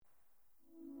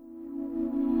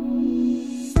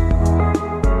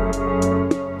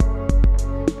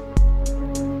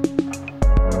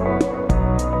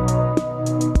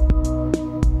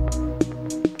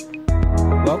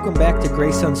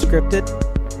Grace Unscripted.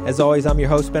 As always, I'm your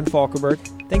host, Ben Falkenberg.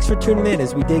 Thanks for tuning in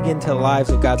as we dig into the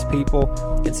lives of God's people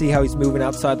and see how He's moving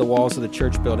outside the walls of the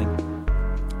church building.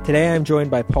 Today, I'm joined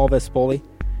by Paul Vespoli.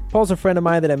 Paul's a friend of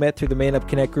mine that I met through the Man Up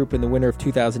Connect group in the winter of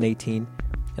 2018.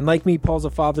 And like me, Paul's a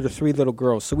father to 3 little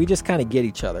girls, so we just kind of get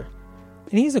each other.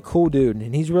 And he's a cool dude,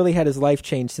 and he's really had his life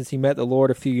changed since he met the Lord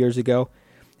a few years ago.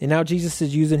 And now Jesus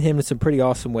is using him in some pretty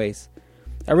awesome ways.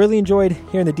 I really enjoyed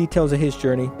hearing the details of his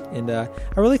journey, and I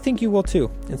really think you will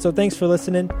too. And so thanks for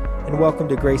listening, and welcome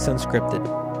to Grace Unscripted.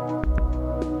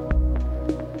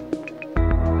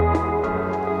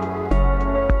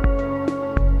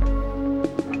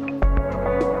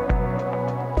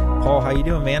 Paul, how you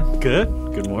doing, man? Good.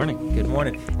 Good morning. Good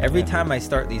morning. Every time I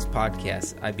start these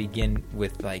podcasts, I begin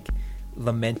with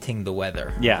lamenting the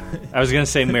weather. Yeah, I was going to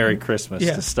say Merry Christmas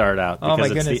to start out because oh my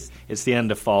goodness. It's the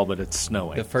end of fall, but it's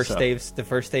snowing. The first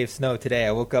day of snow today.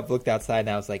 I woke up, looked outside, and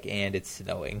I was like, "And it's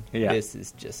snowing. Yeah. This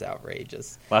is just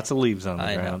outrageous." Lots of leaves on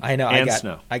the ground. I know. And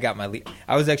snow. I got my leaf.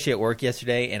 I was actually at work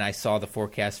yesterday, and I saw the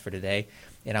forecast for today.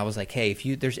 And I was like, hey,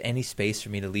 if there's any space for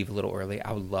me to leave a little early,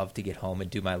 I would love to get home and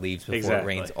do my leaves before it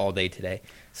rains all day today.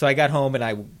 So I got home, and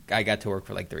I got to work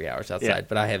for 3 hours outside. Yeah.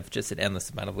 But I have just an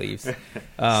endless amount of leaves.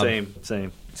 Same.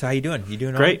 So how you doing? You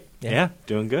doing great? All right? Yeah,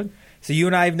 doing good. So you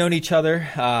and I have known each other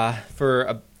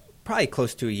for probably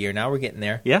close to a year now. We're getting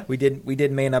there. Yeah. We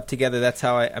did Man Up together. That's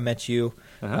how I met you.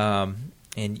 Uh-huh.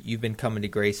 And you've been coming to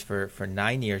Grace for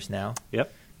 9 years now.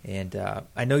 Yep. And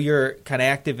I know you're kind of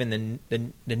active in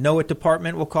the Know It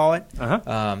department, we'll call it.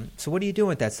 Uh-huh. So what are you doing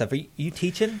with that stuff? Are you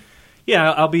teaching?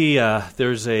 Yeah, I'll be.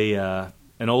 There's an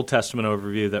Old Testament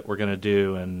overview that we're going to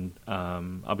do, and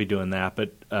I'll be doing that.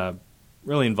 But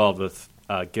really involved with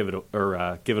Give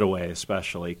It Away,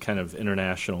 especially kind of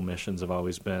international missions have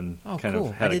always been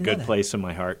had a good place in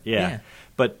my heart. Yeah.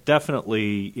 But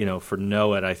definitely, for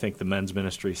Know It, I think the men's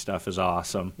ministry stuff is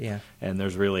awesome. Yeah. And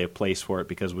there's really a place for it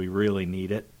because we really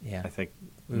need it. Yeah. I think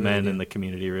men in the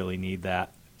community really need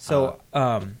that. So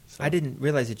I didn't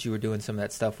realize that you were doing some of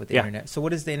that stuff with the internet. So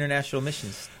what is the international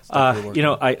missions stuff you're working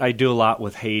on? I do a lot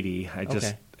with Haiti. I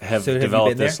just have so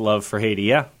developed this love for Haiti.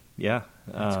 Yeah.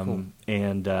 That's cool.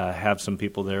 And have some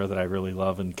people there that I really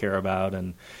love and care about.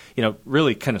 And,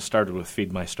 really kind of started with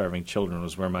Feed My Starving Children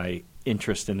was where my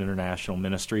interest in international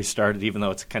ministry started, even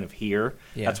though it's kind of here.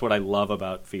 Yeah. That's what I love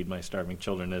about Feed My Starving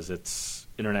Children is it's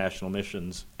international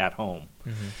missions at home.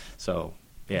 Mm-hmm. So,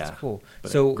 yeah. That's cool.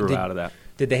 But so it grew out of that.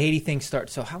 Did the Haiti thing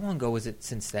start? So how long ago was it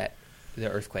since the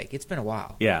earthquake? It's been a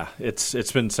while. Yeah,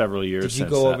 it's been several years since. Did you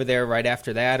go over there right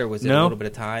after that, or was it a little bit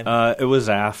of time? It was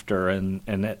after, and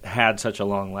it had such a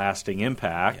long-lasting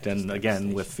impact. And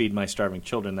again, with Feed My Starving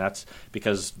Children, that's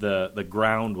because the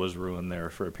ground was ruined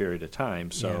there for a period of time.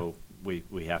 So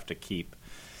we have to keep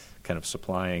kind of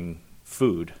supplying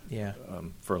food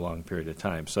for a long period of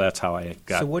time. So that's how I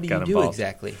got involved. So what do you do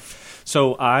exactly?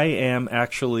 So I am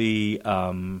actually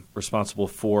responsible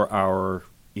for our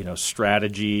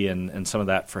strategy and some of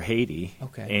that for Haiti.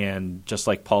 Okay. And just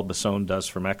like Paul Basson does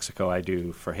for Mexico, I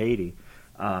do for Haiti.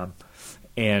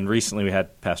 And recently we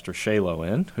had Pastor Shalo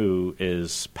in, who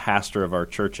is pastor of our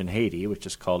church in Haiti, which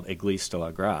is called Église de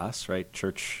la Grâce, right?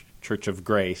 Church of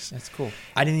Grace. That's cool.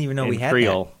 I didn't even know we had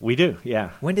Creole. that. We do,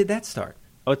 yeah. When did that start?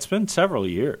 Oh, it's been several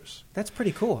years. That's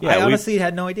pretty cool. Yeah, I honestly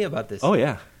had no idea about this. Oh,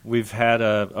 yeah. We've had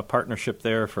a partnership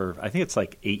there for, I think it's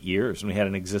 8 years, and we had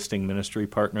an existing ministry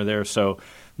partner there. So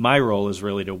my role is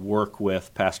really to work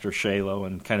with Pastor Shalo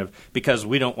and kind of, because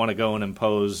we don't want to go and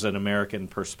impose an American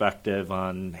perspective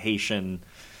on Haitian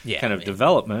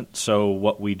development. So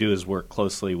what we do is work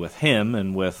closely with him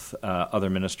and with other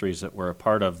ministries that we're a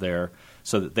part of there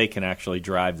so that they can actually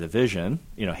drive the vision.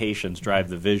 Haitians drive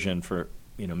the vision for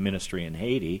ministry in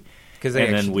Haiti. Because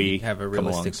they actually have a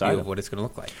realistic view of what it's going to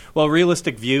look like. Well,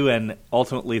 realistic view, and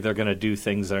ultimately they're going to do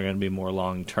things that are going to be more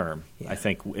long-term. Yeah. I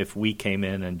think if we came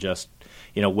in and just,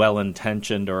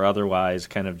 well-intentioned or otherwise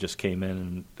kind of just came in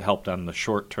and helped on the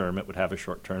short term, it would have a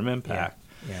short-term impact.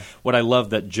 Yeah. What I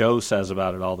love that Joe says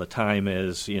about it all the time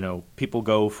is, people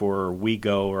go we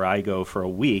go or I go for a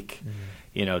week,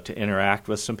 to interact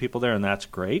with some people there, and that's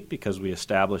great because we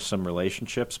establish some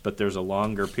relationships, but there's a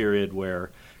longer period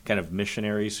where kind of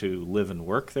missionaries who live and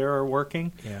work there are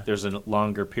working. Yeah. There's a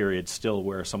longer period still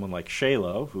where someone like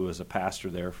Shalo, who is a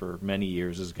pastor there for many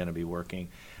years, is going to be working.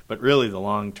 But really the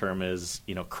long term is,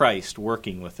 Christ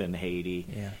working within Haiti,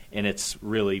 and it's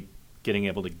really getting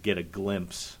able to get a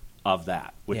glimpse of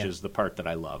that, which is the part that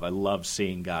I love. I love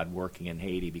seeing God working in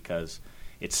Haiti because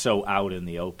it's so out in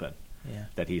the open.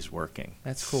 That he's working.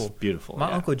 That's cool. It's beautiful.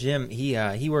 My Uncle Jim,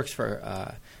 he works for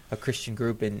a Christian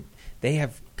group, and they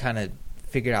have kind of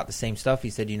figured out the same stuff. He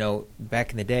said,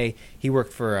 back in the day, he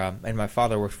worked for, and my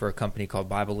father worked for a company called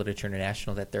Bible Literature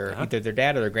International that either their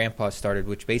dad or their grandpa started,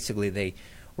 which basically they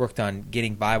worked on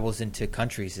getting Bibles into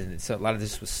countries. And so a lot of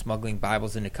this was smuggling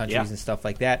Bibles into countries and stuff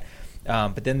like that.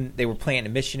 But then they were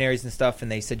planting missionaries and stuff,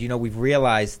 and they said, we've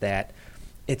realized that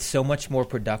it's so much more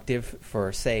productive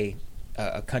for, say,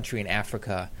 a country in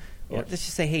Africa, or let's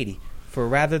just say Haiti, for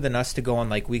rather than us to go on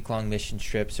like week-long mission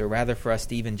trips, or rather for us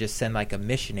to even just send like a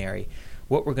missionary,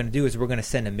 what we're going to do is we're going to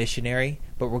send a missionary,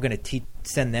 but we're going to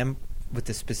send them with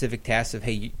the specific task of,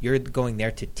 hey, you're going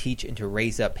there to teach and to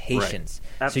raise up Haitians.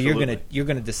 Right. So you're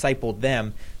going to disciple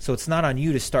them. So it's not on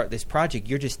you to start this project.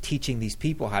 You're just teaching these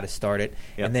people how to start it,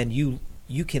 and then you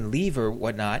can leave or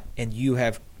whatnot, and you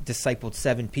have discipled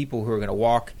 7 people who are going to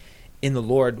walk in the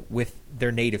Lord with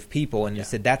their native people. And he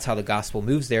said that's how the gospel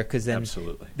moves there, because then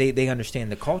they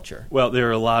understand the culture. Well, there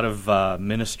are a lot of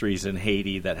ministries in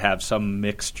Haiti that have some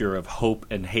mixture of hope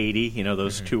and Haiti,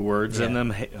 those two words in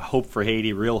them, hope for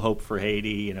Haiti, real hope for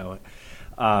Haiti,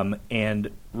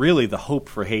 and really the hope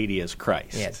for Haiti is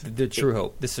Christ. Yeah, the true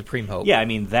hope, the supreme hope. Yeah,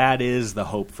 that is the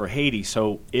hope for Haiti.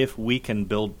 So if we can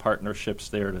build partnerships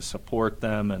there to support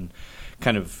them and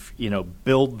kind of,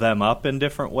 build them up in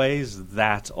different ways,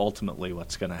 that's ultimately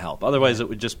what's going to help. Otherwise, it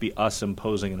would just be us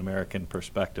imposing an American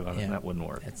perspective on it, and that wouldn't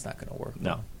work. That's not going to work.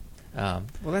 No.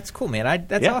 Well, that's cool, man.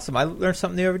 That's awesome. I learned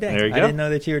something new every day. There you go. I didn't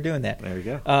know that you were doing that. There you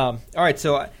go. All right,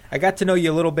 so I got to know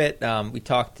you a little bit. We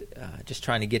talked just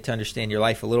trying to get to understand your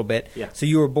life a little bit. Yeah. So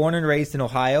you were born and raised in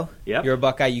Ohio. Yep. You're a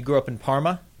Buckeye. You grew up in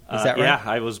Parma. Is that right? Yeah,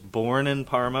 I was born in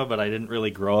Parma, but I didn't really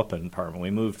grow up in Parma.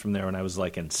 We moved from there when I was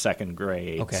like in 2nd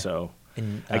grade. Okay. So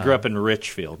I grew up in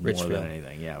Richfield more Richfield. than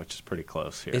anything, which is pretty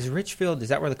close here. Is Richfield, is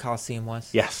that where the Coliseum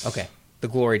was? Yes. Okay. The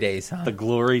glory days, huh? The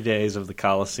glory days of the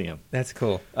Coliseum. That's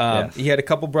cool. Yes. You had a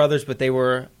couple brothers, but they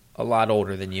were a lot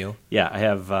older than you. Yeah, I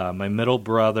have my middle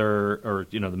brother, or,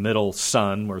 the middle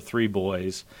son. We're 3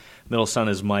 boys. Middle son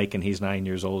is Mike, and he's 9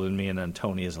 years older than me, and then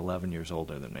Tony is 11 years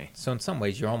older than me. So in some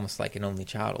ways, you're almost like an only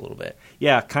child a little bit.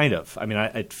 Yeah, kind of.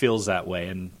 It feels that way,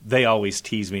 and they always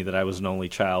tease me that I was an only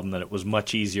child and that it was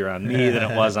much easier on me than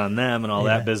it was on them and all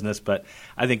that business, but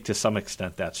I think to some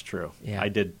extent that's true. Yeah. I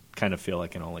did kind of feel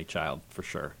like an only child, for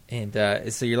sure. And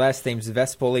so your last name's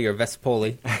Vespoli or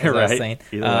Vespoli, as right. I was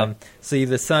saying. So you're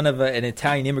the son of an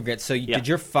Italian immigrant. So did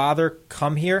your father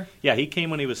come here? Yeah, he came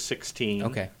when he was 16.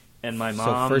 Okay. And my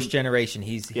mom... So first generation,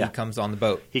 he comes on the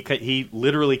boat. He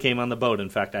literally came on the boat. In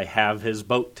fact, I have his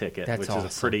boat ticket, which awesome.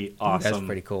 is a pretty awesome That's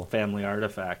pretty cool. family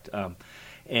artifact.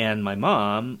 And my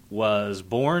mom was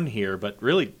born here, but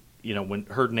really, when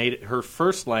her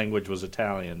first language was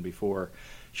Italian before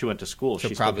she went to school. So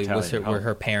she probably were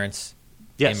her parents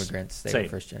immigrants? They were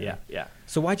first generation. Yeah.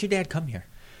 So why'd your dad come here?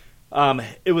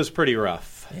 It was pretty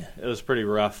rough. Yeah. It was pretty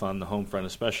rough on the home front,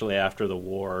 especially after the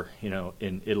war.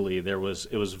 In Italy, it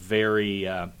was very.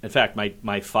 In fact,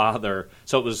 my father.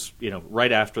 So it was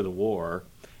right after the war,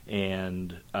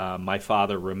 and my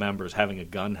father remembers having a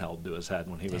gun held to his head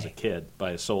when he was a kid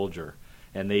by a soldier,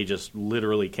 and they just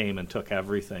literally came and took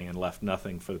everything and left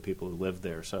nothing for the people who lived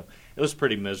there. So it was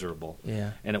pretty miserable.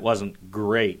 Yeah. And it wasn't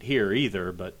great here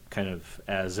either, but kind of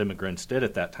as immigrants did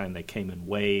at that time, they came in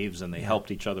waves and they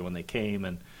helped each other when they came.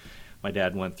 And my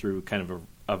dad went through kind of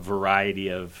a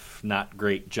variety of not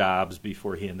great jobs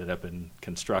before he ended up in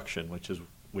construction, which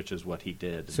is what he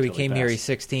did. So he came here, he's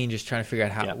 16, just trying to figure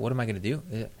out what am I going to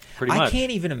do? Pretty much. I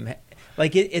can't even imagine.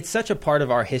 Like, it's such a part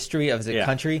of our history as a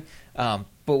country.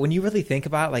 But when you really think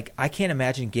about it, I can't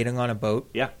imagine getting on a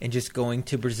boat and just going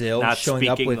to Brazil, not showing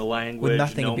up with the language, with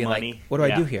nothing, and being money. Like, what do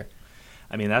I do here?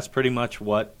 That's pretty much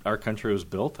what our country was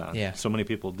built on. Yeah. So many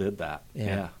people did that.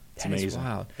 Yeah. It's amazing. Is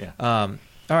wild. Yeah. All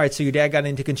right, so your dad got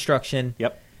into construction.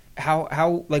 Yep.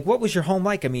 How what was your home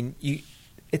like?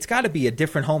 It's got to be a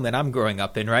different home than I'm growing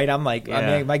up in, right?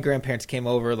 My grandparents came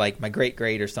over, like my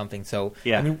great or something. So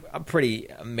I'm pretty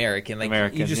American.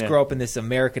 You just grow up in this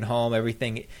American home.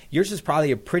 Everything. Yours is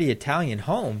probably a pretty Italian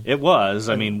home. It was.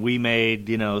 We made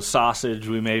sausage.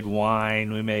 We made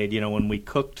wine. We made when we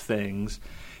cooked things.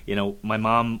 When my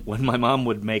mom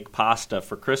would make pasta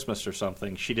for Christmas or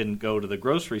something, she didn't go to the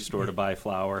grocery store to buy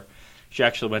flour. She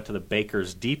actually went to the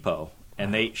baker's depot.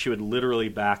 And she would literally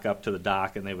back up to the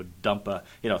dock, and they would dump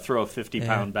throw a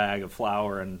 50-pound bag of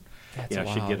flour, and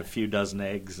she'd get a few dozen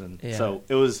eggs, and so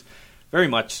it was very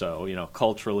much so,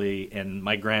 culturally. And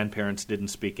my grandparents didn't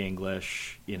speak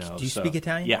English, Do you speak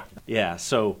Italian? Yeah.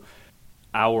 So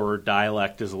our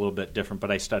dialect is a little bit different, but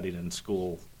I studied in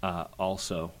school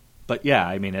also. But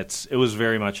it was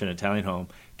very much an Italian home,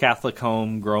 Catholic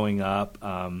home growing up.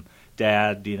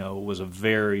 Dad, was a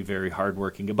very, very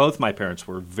hardworking. Both my parents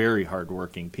were very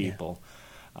hardworking people.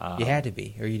 You had to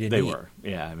be, or you didn't They eat. were,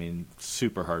 yeah. I mean,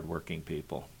 super hardworking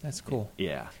people. That's cool.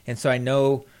 Yeah. And so I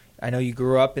know you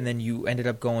grew up, and then you ended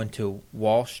up going to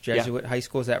Walsh Jesuit High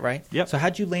School. Is that right? Yep. So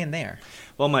how'd you land there?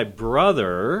 Well, my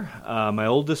brother, my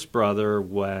oldest brother,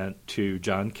 went to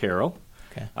John Carroll,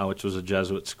 which was a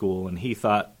Jesuit school, and he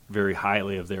thought very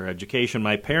highly of their education.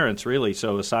 My parents really,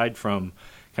 so aside from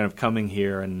kind of coming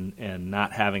here and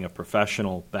not having a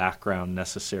professional background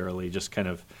necessarily, just kind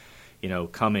of,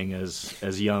 coming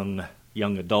as young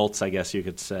adults, I guess you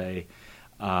could say.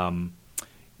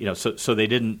 So they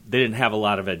didn't have a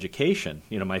lot of education.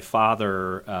 My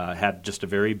father had just a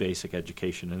very basic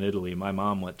education in Italy. My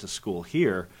mom went to school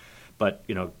here, but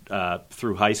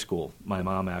through high school, my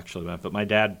mom actually went. But my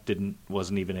dad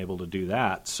wasn't even able to do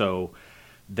that. So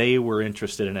they were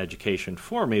interested in education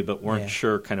for me, but weren't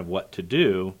sure kind of what to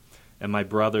do. And my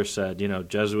brother said,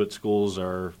 Jesuit schools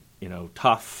are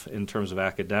tough in terms of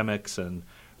academics, and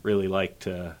really like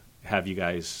to have you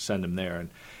guys send them there. And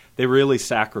they really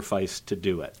sacrificed to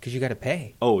do it. Because you got to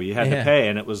pay. Oh, you had to pay,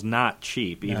 and it was not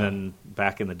cheap. Even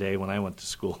back in the day when I went to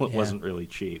school, it wasn't really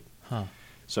cheap. Huh.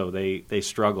 So they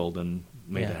struggled and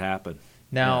made it happen.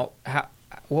 Now,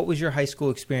 what was your high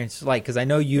school experience like? Because I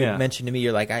know you had mentioned to me,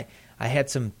 you're like, I had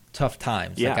some tough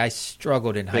times. Yeah. Like, I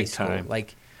struggled in high school. Time.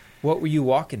 Like, what were you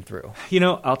walking through?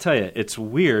 I'll tell you, it's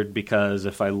weird because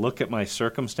if I look at my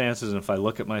circumstances and if I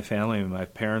look at my family, my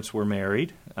parents were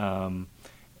married.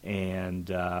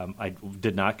 And I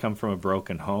did not come from a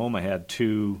broken home. I had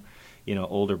two,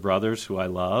 older brothers who I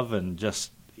love, and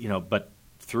just, but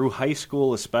through high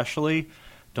school especially,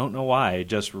 don't know why, I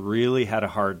just really had a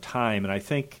hard time. And I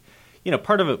think,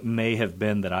 part of it may have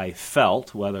been that I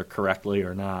felt, whether correctly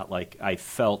or not, like I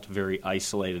felt very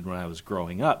isolated when I was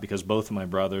growing up because both of my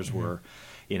brothers were,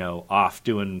 off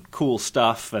doing cool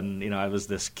stuff, and, I was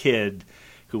this kid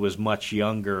who was much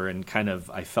younger, and kind of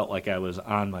I felt like I was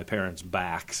on my parents'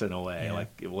 backs in a way. Like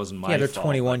it wasn't my fault. Yeah, they're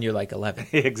 21, you're like 11.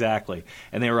 Exactly.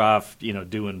 And they were off,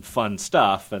 doing fun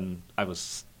stuff, and I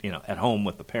was, at home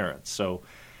with the parents. So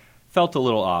felt a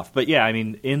little off. But yeah, I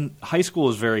mean, in high school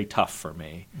was very tough for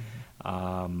me.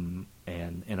 And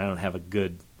I don't have a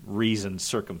good reason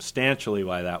circumstantially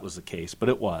why that was the case, but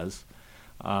it was.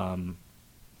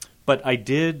 But I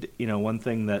did, one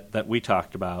thing that we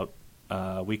talked about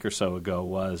a week or so ago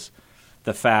was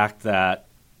the fact that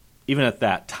even at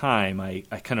that time, I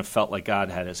kind of felt like God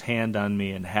had his hand on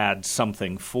me and had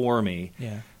something for me,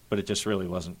 but it just really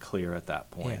wasn't clear at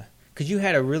that point. Yeah, because you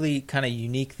had a really kind of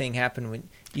unique thing happen when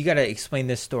you got to explain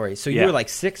this story. So you were like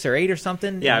 6 or 8 or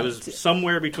something? Yeah, I was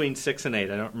somewhere between 6 and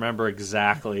 8. I don't remember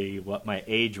exactly what my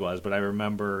age was, but I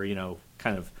remember,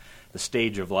 kind of the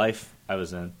stage of life I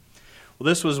was in. Well,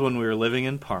 this was when we were living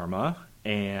in Parma,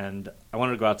 and I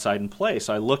wanted to go outside and play.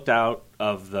 So I looked out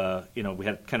of the, we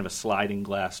had kind of a sliding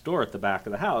glass door at the back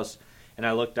of the house, and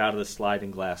I looked out of the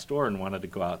sliding glass door and wanted to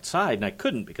go outside, and I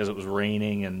couldn't because it was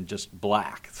raining and just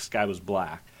black. The sky was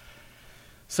black.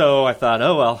 So I thought,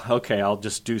 oh, well, okay, I'll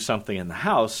just do something in the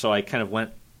house. So I kind of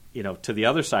went, to the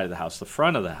other side of the house, the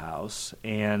front of the house,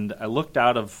 and I looked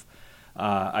out of,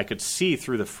 I could see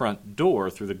through the front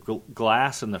door, through the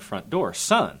glass in the front door,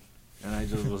 sun. And I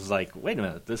just was like, wait a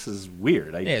minute, this is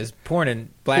weird. It was pouring in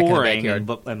black in the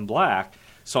backyard. And black.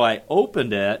 So I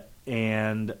opened it,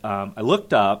 and I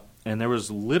looked up, and there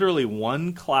was literally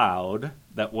one cloud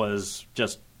that was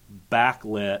just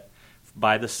backlit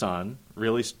by the sun,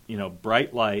 really,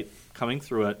 bright light coming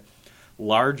through it.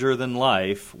 Larger than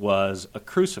life was a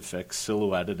crucifix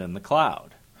silhouetted in the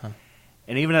cloud. Huh.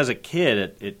 And even as a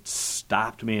kid, it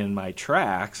stopped me in my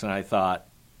tracks, and I thought,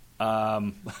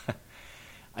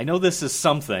 I know this is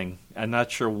something. I'm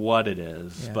not sure what it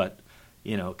is, but,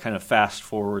 kind of fast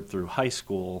forward through high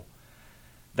school,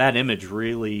 that image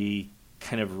really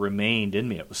kind of remained in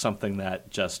me. It was something that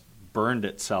just burned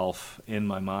itself in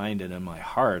my mind and in my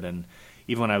heart. And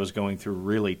even when I was going through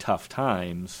really tough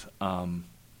times,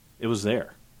 it was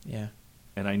there. Yeah.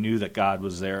 And I knew that God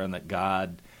was there and that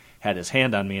God had his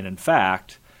hand on me. And in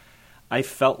fact, I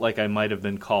felt like I might have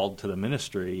been called to the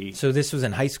ministry. So this was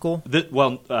in high school?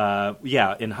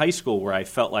 In high school, where I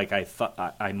felt like I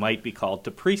thought I might be called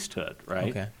to priesthood, right?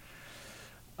 Okay.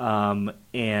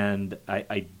 And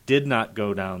I did not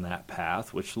go down that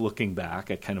path, which looking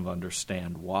back, I kind of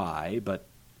understand why. But,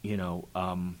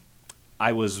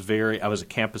 I was a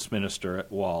campus minister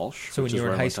at Walsh. So when you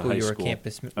were in high school, you were a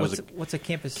campus minister. What's a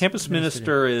campus minister? Campus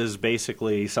minister is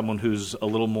basically someone who's a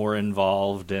little more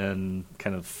involved in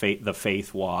kind of the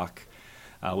faith walk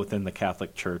within the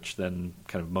Catholic Church than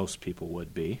kind of most people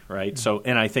would be, right? Mm-hmm. So,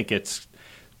 and I think it's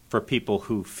for people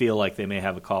who feel like they may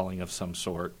have a calling of some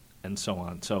sort and so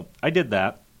on. So I did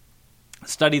that.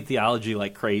 studied theology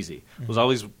like crazy. It was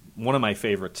always one of my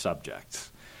favorite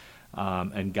subjects,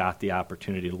 and got the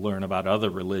opportunity to learn about other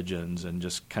religions and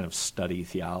just kind of study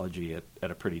theology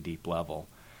at a pretty deep level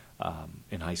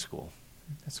in high school.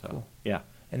 That's cool. Yeah.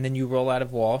 And then you roll out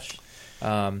of Walsh.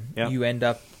 You end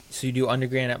up, so you do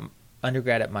undergrad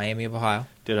at Miami of Ohio.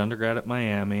 Did undergrad at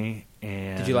Miami.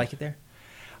 And did you like it there?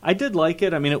 I did like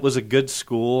it. I mean, it was a good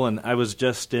school, and I was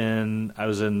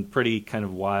in pretty kind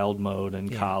of wild mode in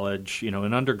college,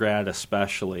 in undergrad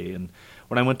especially. And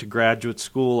when I went to graduate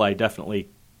school, I definitely,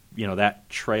 that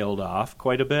trailed off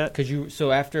quite a bit.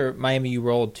 So after Miami, you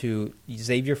rolled to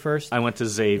Xavier first? I went to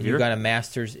Xavier. You got a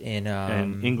master's in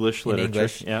English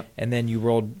literature. Yeah. And then you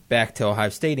rolled back to Ohio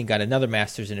State and got another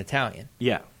master's in Italian.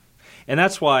 Yeah. And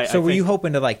that's why. So were you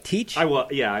hoping to teach? I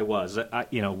was.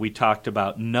 We talked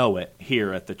about know it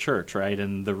here at the church, right?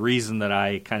 And the reason that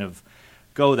I kind of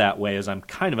go that way is I'm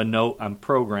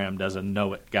programmed as a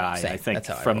know it guy. Same. I think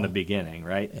That's from the beginning,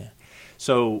 right? Yeah.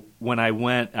 So when I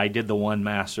went, I did the one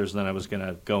master's, and then I was going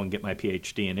to go and get my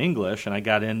PhD in English, and I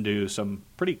got into some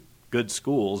pretty good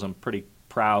schools. I'm pretty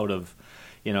proud of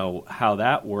how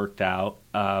that worked out.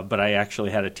 But I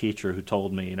actually had a teacher who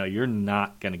told me, you're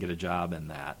not going to get a job in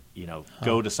that.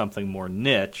 Go to something more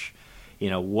niche.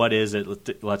 What is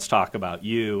it? Let's talk about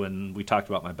you. And we talked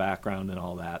about my background and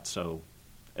all that. So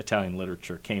Italian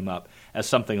literature came up as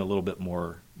something a little bit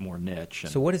more niche.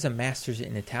 And so what is a master's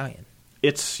in Italian?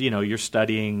 It's, you're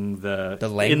studying the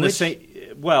language? In the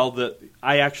same,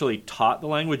 I actually taught the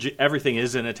language. Everything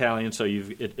is in Italian, so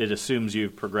it assumes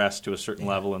you've progressed to a certain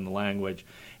level in the language.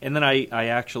 And then I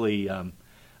actually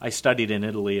I studied in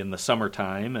Italy in the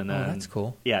summertime, and then that's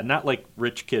cool. Yeah, not like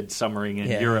rich kids summering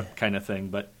in Europe kind of thing,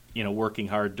 but working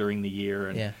hard during the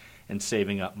year and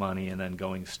saving up money, and then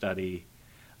going to study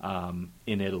in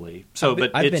Ity. So,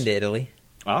 I've been to Italy.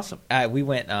 Awesome. We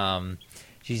went.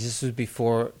 This was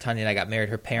before Tanya and I got married.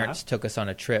 Her parents took us on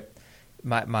a trip.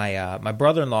 My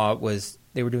brother-in-law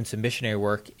they were doing some missionary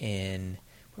work where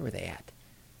were they at?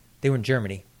 They were in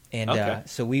Germany. And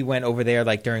so we went over there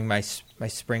during my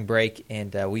spring break,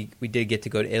 and we did get to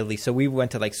go to Italy. So we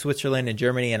went to Switzerland and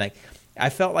Germany, and I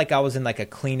felt like I was in a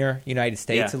cleaner United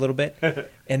States a little bit.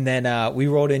 And then we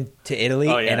rolled into Italy,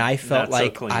 and I felt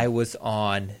like I was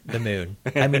on the moon.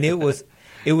 I mean,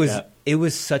 it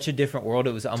was such a different world.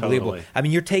 It was unbelievable. Totally. I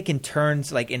mean, you're taking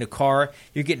turns in a car.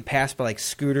 You're getting passed by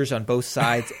scooters on both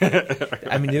sides.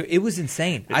 I mean, it was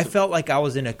insane. I felt like I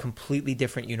was in a completely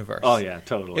different universe. Oh yeah,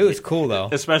 totally. It was cool though,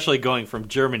 especially going from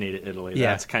Germany to Italy.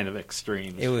 Yeah. That's kind of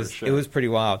extreme. It was. For sure. It was pretty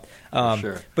wild.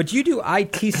 Sure. But you do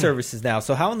IT services now.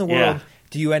 So how in the world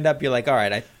do you end up? You're like, all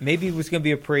right, maybe I was going to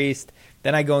be a priest.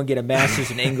 Then I go and get a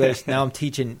master's in English. Now I'm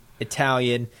teaching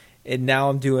Italian, and now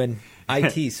I'm doing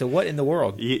IT. So what in the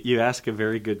world? You ask a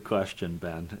very good question,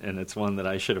 Ben, and it's one that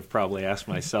I should have probably asked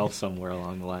myself somewhere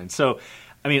along the line. So,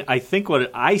 I mean, I think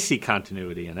I see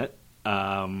continuity in it,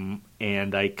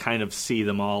 and I kind of see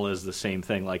them all as the same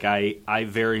thing. I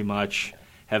very much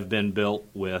have been built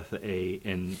with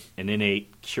an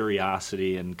innate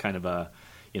curiosity and kind of a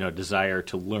desire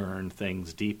to learn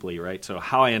things deeply, right? So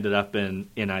how I ended up in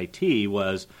IT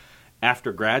was,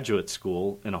 after graduate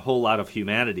school, and a whole lot of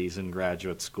humanities in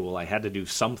graduate school, I had to do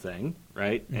something,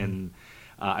 right? Mm-hmm. And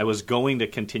I was going to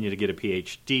continue to get a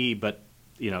PhD, but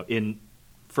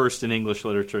first in English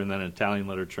literature and then in Italian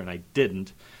literature, and I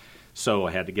didn't. So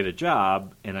I had to get a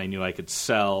job, and I knew I could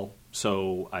sell.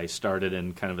 So I started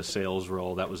in kind of a sales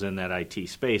role that was in that IT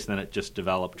space, and then it just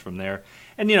developed from there.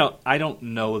 And I don't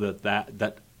know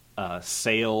that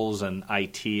sales and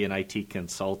IT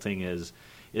consulting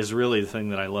is really the thing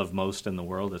that I love most in the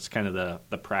world. It's kind of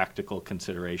the practical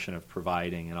consideration of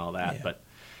providing and all that. Yeah. But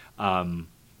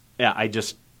I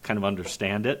just kind of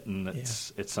understand it, and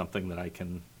it's something that I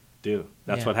can do.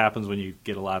 That's what happens when you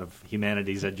get a lot of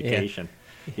humanities education. Yeah.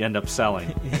 You end up selling.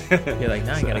 You're like,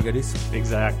 now I got to go do something.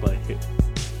 Exactly.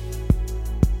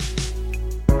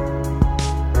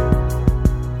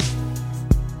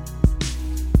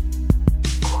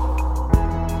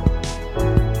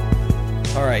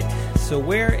 All right. So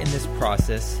where in this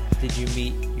process did you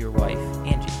meet your wife,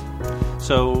 Angie?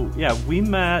 So, we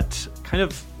met kind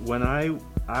of when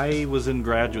I was in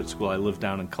graduate school. I lived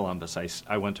down in Columbus.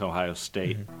 I went to Ohio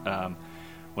State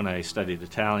when I studied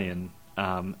Italian.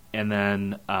 And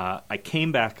then I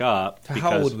came back up. So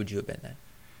how old would you have been then?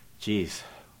 Geez.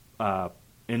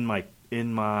 In my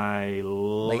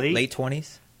late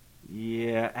 20s?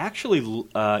 Yeah, actually,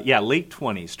 late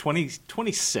 20s,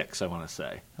 26, I want to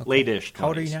say. Okay. Late-ish 20s. How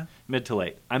old are you now? Mid to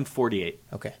late. I'm 48.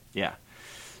 Okay. Yeah.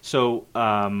 So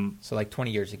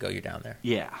 20 years ago, you're down there.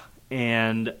 Yeah.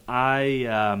 And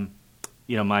I,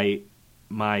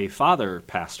 my father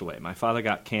passed away. My father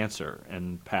got cancer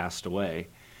and passed away.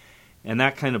 And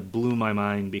that kind of blew my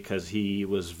mind because he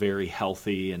was very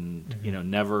healthy and,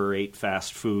 never ate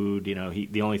fast food.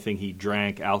 The only thing he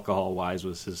drank alcohol-wise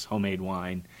was his homemade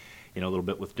wine, a little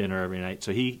bit with dinner every night.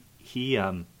 So he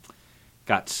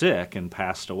got sick and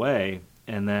passed away.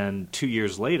 And then 2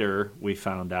 years later, we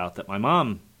found out that my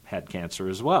mom had cancer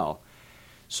as well.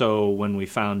 So when we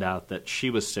found out that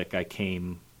she was sick, I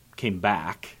came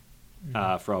back.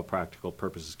 For all practical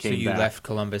purposes, So you left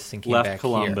Columbus and came back here. Left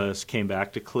Columbus, came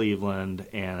back to Cleveland,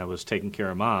 and I was taking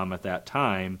care of Mom at that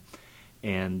time,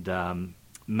 and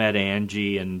met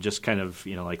Angie, and just kind of,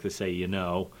 like they say,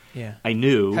 Yeah. I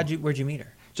knew. Where'd you meet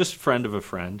her? Just a friend of a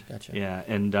friend. Gotcha. Yeah,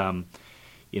 and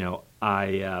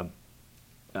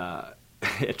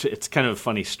it's kind of a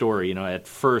funny story. At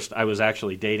first I was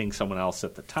actually dating someone else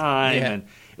at the time, and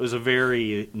it was a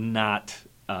very not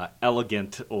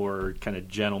elegant or kind of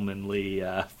gentlemanly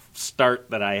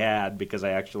start that I had, because I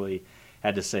actually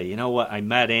had to say, I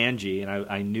met Angie, and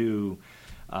I knew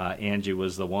Angie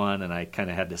was the one, and I kind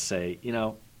of had to say,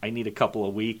 I need a couple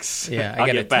of weeks. Yeah, I'll I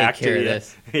got to get back take care to of you.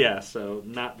 this. Yeah, so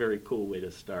not very cool way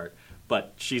to start,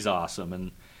 but she's awesome,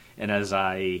 and as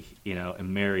I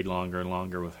am married longer and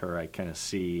longer with her, I kind of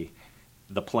see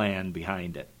the plan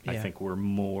behind it. Yeah. I think we're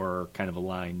more kind of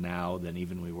aligned now than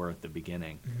even we were at the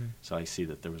beginning. Mm-hmm. So I see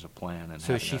that there was a plan. And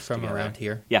so is she from together. Around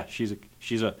here? Yeah, she's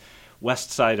a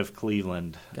west side of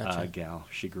Cleveland Gotcha. Gal.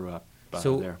 She grew up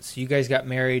there. So you guys got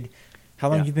married. How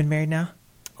long have you been married now?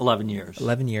 11 years.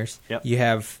 11 years. Yep. You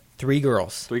have 3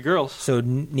 girls. 3 girls. So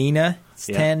Nina is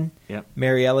 10. Yep.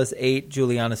 Mariella's 8.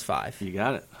 Juliana's 5. You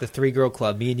got it. The 3-girl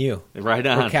club. Me and you. Right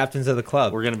on. We're captains of the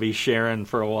club. We're going to be sharing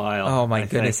for a while. Oh my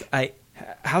goodness!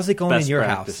 How's it going Best in your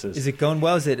practices. house? Is it going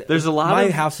well? There's a lot.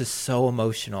 My house is so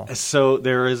emotional. So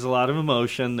there is a lot of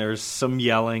emotion. There's some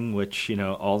yelling, which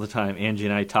all the time Angie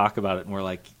and I talk about it, and we're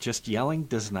like, just yelling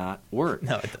does not work.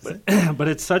 No, it doesn't. But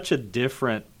it's such a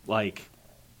different,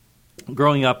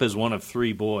 growing up as one of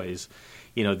 3 boys.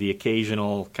 The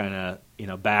occasional kind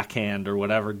of backhand or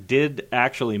whatever did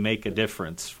actually make a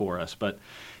difference for us. But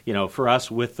for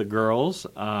us with the girls,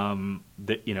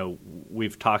 that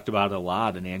we've talked about it a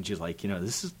lot, and Angie's like,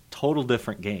 this is a total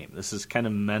different game. This is kind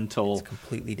of mental. It's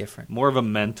completely different. More of a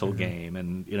mental game,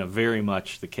 and very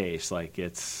much the case. Like,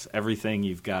 it's everything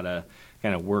you've got to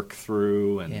kind of work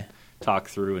through and talk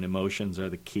through, and emotions are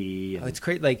the key. And it's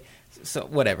great. So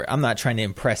whatever. I'm not trying to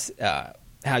impress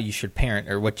how you should parent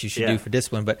or what you should do for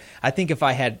discipline, but I think if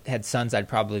I had sons, I'd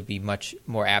probably be much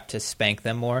more apt to spank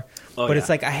them more. But it's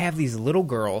like I have these little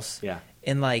girls,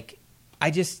 and I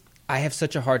have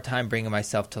such a hard time bringing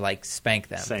myself to spank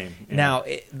them. Same. Yeah. Now,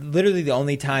 literally the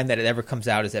only time that it ever comes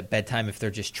out is at bedtime if they're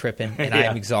just tripping and I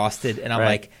am exhausted and I'm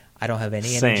like, I don't have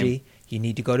any energy. You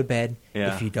need to go to bed.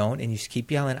 Yeah. If you don't and you just keep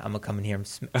yelling, I'm gonna come in here and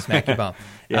smack your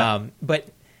bum. But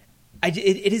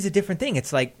it is a different thing.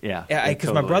 It's like,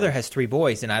 because my brother has 3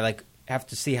 boys, and I have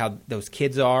to see how those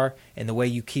kids are and the way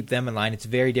you keep them in line. It's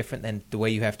very different than the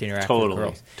way you have to interact with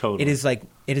girls. Totally.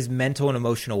 It is mental and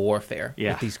emotional warfare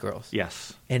with these girls.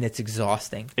 Yes. And it's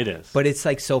exhausting. It is. But it's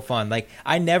so fun.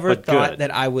 I never thought that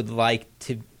I would like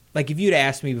to. If you'd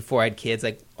asked me before I had kids,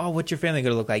 what's your family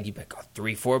going to look like? You'd be like,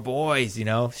 3, 4 boys,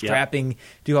 strapping,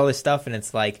 do all this stuff. And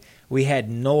it's we had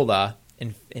Nola,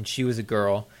 and she was a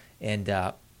girl, and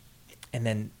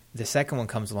then the second one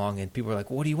comes along, and people are like,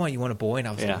 "What do you want? You want a boy?" And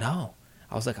I was like, "No."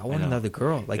 I was like, "I want another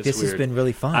girl." This weird. Has been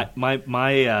really fun. My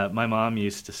mom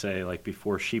used to say,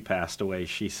 before she passed away,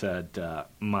 she said,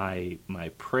 "My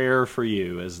prayer for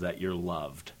you is that you're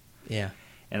loved." Yeah.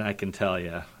 And I can tell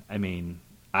you, I mean,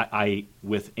 I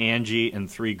with Angie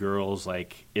and 3 girls,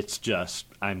 it's just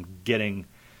I'm getting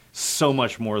so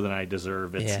much more than I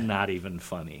deserve. It's not even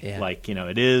funny. Yeah.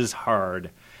 It is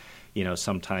hard.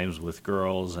 Sometimes with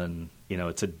girls, and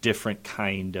it's a different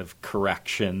kind of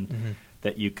correction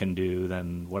that you can do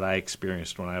than what I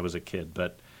experienced when I was a kid.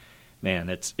 But man,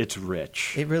 it's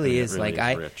rich. It really is. It really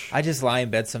is rich. I just lie in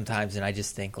bed sometimes and I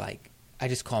just think I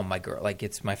just call them my girl.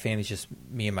 It's my family's just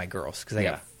me and my girls because I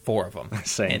got 4 of them.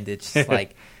 Same. And it's just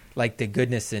like the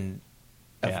goodness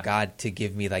of God to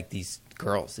give me these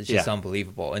girls. It's just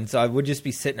unbelievable. And so I would just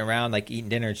be sitting around eating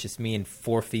dinner. It's just me and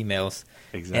 4 females.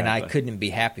 Exactly. And I couldn't be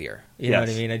happier. You know what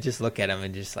I mean? I just look at them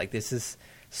and just this is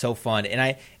so fun.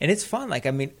 And it's fun.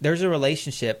 There's a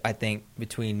relationship, I think,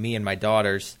 between me and my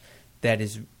daughters that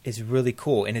is really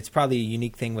cool. And it's probably a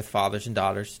unique thing with fathers and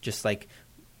daughters, just like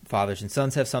fathers and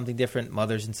sons have something different,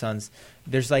 mothers and sons.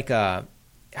 There's I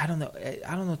don't know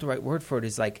what the right word for it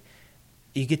is.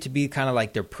 You get to be kind of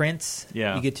like their prince.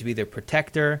 Yeah. You get to be their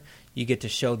protector. you get to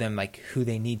show them like who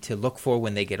they need to look for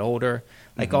when they get older,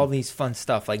 like all these fun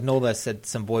stuff. Like Nola said,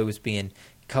 some boy was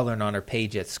coloring on her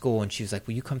page at school, and she was like,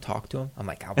 "Will you come talk to him?" I'm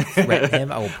like, "I'll threaten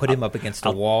him. I will put him up against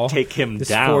a wall. Take him this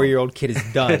down. This 4-year-old kid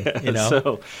is done." You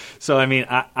know. So I mean,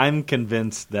 I'm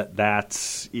convinced that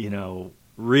that's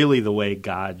really the way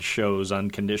God shows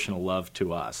unconditional love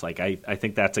to us. Like I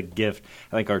think that's a gift.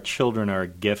 I think our children are a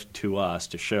gift to us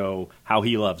to show how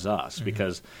He loves us.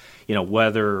 Because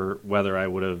whether I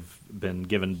would have been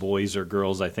given boys or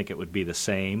girls, I think it would be the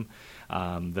same.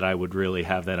 That I would really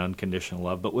have that unconditional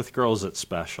love. But with girls, it's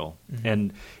special.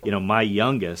 And, my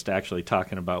youngest, actually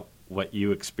talking about what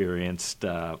you experienced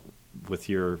with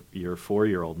your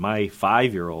 4-year-old, my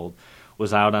 5-year-old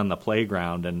was out on the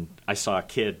playground, and I saw a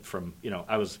kid from,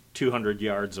 I was 200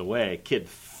 yards away. A kid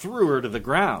threw her to the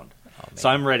ground. So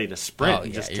I'm ready to sprint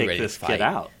and just take this kid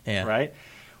out, right?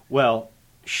 Well,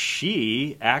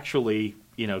 she actually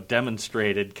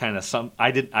demonstrated kind of some.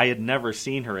 I had never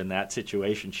seen her in that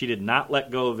situation. She did not let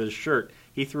go of his shirt.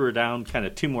 He threw her down kind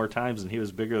of 2 more times, and he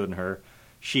was bigger than her.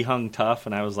 She hung tough,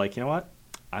 and I was like, you know what?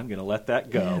 I'm going to let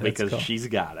that go because she's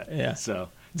got it. Yeah. So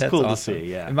it's cool awesome. To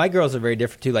see. Yeah. And my girls are very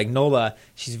different too. Like Nola,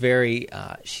 she's very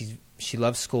she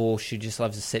loves school. She just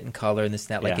loves to sit and color and this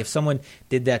and that. Like if someone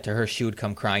did that to her, she would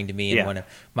come crying to me. And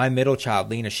my middle child,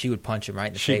 Lena, she would punch him right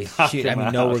in the face.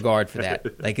 No regard for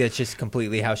that. Like it's just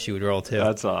completely how she would roll too.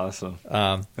 That's awesome.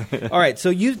 All right. So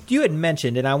you had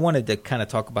mentioned, and I wanted to kind of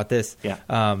talk about this. Yeah.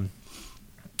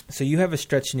 So you have a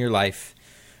stretch in your life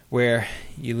where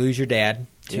you lose your dad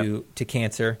to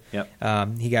cancer.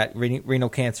 Yep. He got renal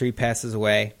cancer. He passes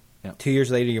away. Yep. 2 years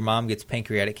later, your mom gets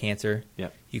pancreatic cancer.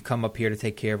 Yep. You come up here to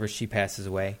take care of her. She passes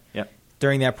away. Yep.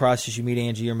 During that process, you meet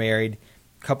Angie. You're married.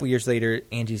 A couple years later,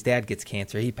 Angie's dad gets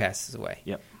cancer. He passes away.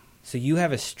 Yep. So you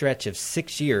have a stretch of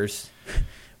 6 years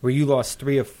where you lost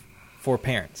 3 of 4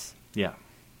 parents. Yeah.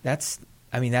 That's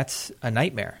a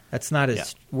nightmare. That's not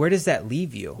as. Where does that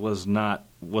leave you? Was not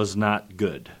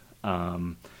good.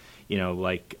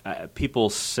 People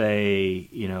say,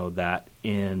 that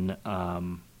in,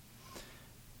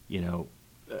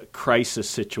 crisis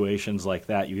situations like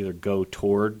that, you either go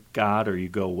toward God or you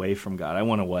go away from God. I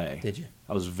went away. Did you?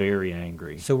 I was very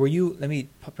angry. So were you, let me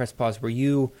press pause, would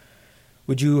you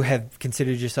have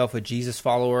considered yourself a Jesus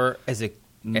follower as a,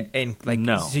 and like,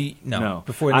 no. So no.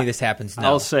 Before any of this happens, no.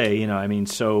 I'll say,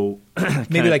 so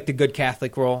maybe like the good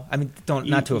Catholic role. I mean,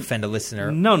 not to offend a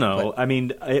listener. No. But. I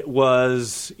mean, it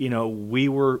was,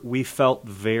 we felt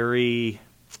very,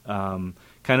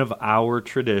 kind of our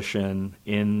tradition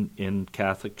in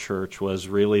Catholic Church was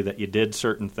really that you did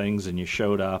certain things and you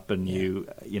showed up and you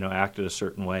acted a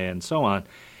certain way and so on.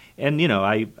 And,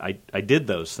 I did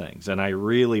those things, and I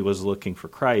really was looking for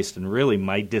Christ. And really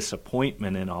my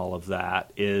disappointment in all of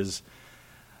that is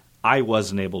I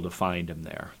wasn't able to find him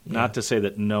there. Yeah. Not to say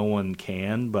that no one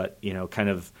can, but, I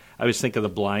always think of the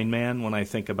blind man when I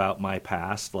think about my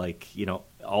past. Like,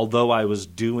 although I was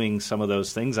doing some of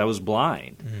those things, I was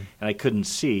blind, and I couldn't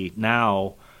see.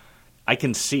 Now I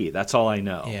can see. That's all I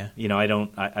know. Yeah. I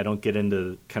don't get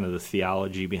into kind of the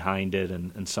theology behind it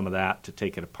and some of that to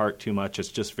take it apart too much. It's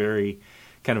just very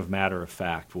kind of matter of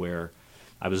fact where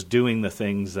I was doing the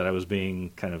things that I was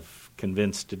being kind of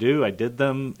convinced to do. I did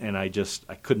them, and I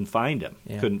couldn't find him.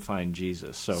 Yeah. Couldn't find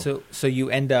Jesus. So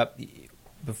you end up,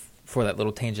 before that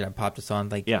little tangent I popped us on,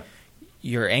 like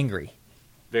you're angry.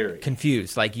 Very.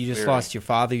 Confused. Like you just lost your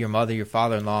father, your mother, your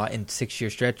father-in-law in 6-year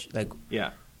stretch. Like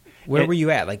where were you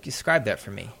at? Like describe that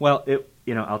for me. Well,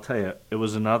 I'll tell you, it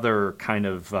was another kind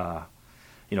of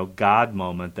God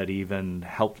moment that even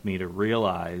helped me to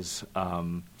realize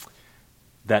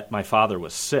that my father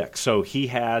was sick. So he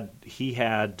had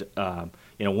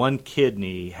one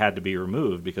kidney had to be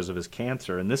removed because of his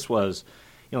cancer, and this was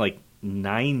like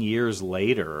 9 years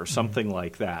later or something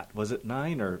like that. Was it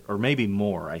 9 or maybe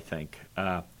more, I think.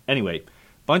 Anyway, a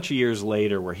bunch of years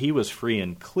later where he was free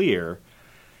and clear,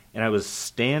 and I was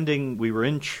standing, we were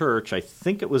in church, I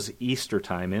think it was Easter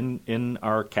time in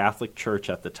our Catholic church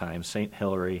at the time, St.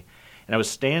 Hilary, and I was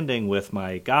standing with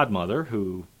my godmother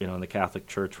who, in the Catholic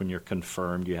Church when you're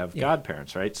confirmed, you have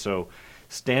godparents, right? So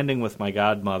standing with my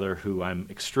godmother who I'm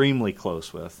extremely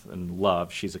close with and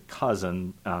love, she's a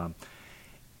cousin,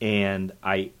 and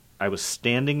I was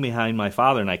standing behind my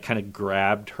father, and I kind of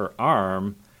grabbed her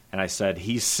arm, and I said,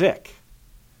 "He's sick.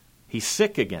 He's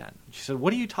sick again." She said,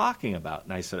 "What are you talking about?"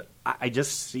 And I said, I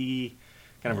just see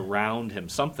kind of around him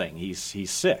something. He's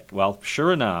sick. Well,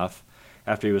 sure enough,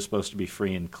 after he was supposed to be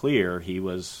free and clear, he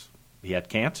had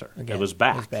cancer. Again, it was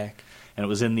back. It was back. And it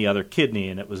was in the other kidney,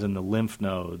 and it was in the lymph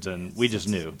nodes, and we just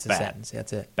knew. It's bad. A sentence.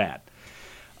 That's it. Bad.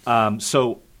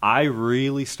 So I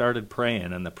really started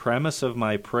praying, and the premise of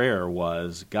my prayer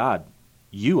was, God,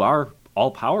 you are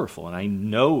all-powerful, and I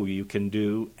know you can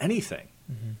do anything.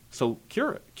 Mm-hmm. So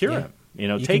cure him.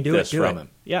 You take this from him.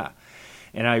 Yeah.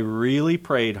 And I really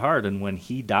prayed hard, and when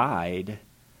he died,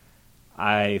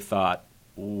 I thought,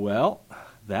 well,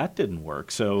 that didn't work.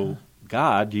 So,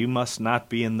 God, you must not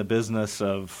be in the business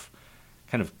of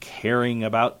kind of caring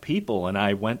about people. And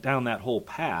I went down that whole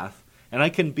path. And I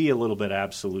can be a little bit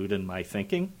absolute in my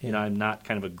thinking. Yeah. I'm not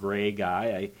kind of a gray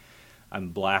guy. I'm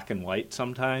black and white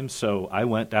sometimes. So I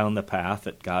went down the path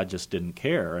that God just didn't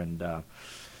care. And,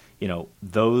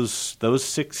 those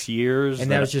 6 years.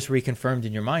 And that was just reconfirmed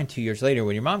in your mind 2 years later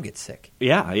when your mom gets sick.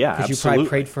 Yeah, because you probably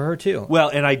prayed for her too. Well,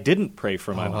 and I didn't pray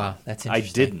for my mom. Wow, that's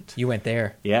interesting. I didn't. You went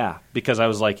there. Yeah, because I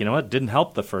was like, it didn't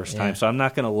help the first time. So I'm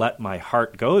not going to let my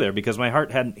heart go there because my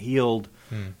heart hadn't healed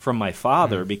from my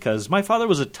father because my father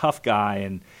was a tough guy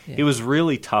and he was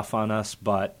really tough on us,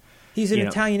 but he's an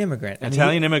Italian immigrant.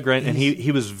 And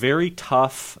he was very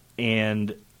tough,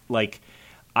 and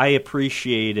I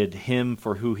appreciated him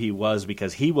for who he was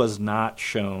because he was not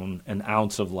shown an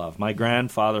ounce of love. My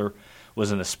grandfather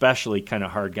was an especially kind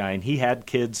of hard guy, and he had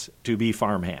kids to be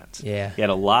farmhands. Yeah. He had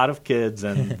a lot of kids,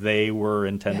 and they were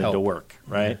intended to work,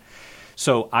 right? Yeah.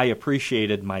 So I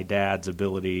appreciated my dad's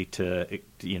ability to,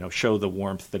 show the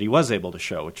warmth that he was able to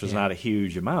show, which was not a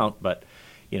huge amount, but,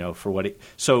 for what he...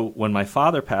 So when my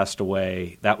father passed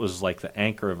away, that was like the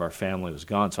anchor of our family was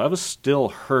gone. So I was still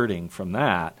hurting from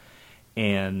that.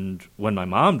 And when my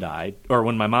mom died, or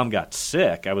when my mom got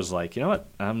sick, I was like, you know what?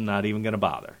 I'm not even going to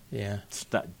bother. Yeah.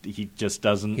 He just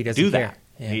doesn't do care. that.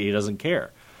 Yeah. He doesn't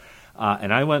care.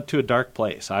 And I went to a dark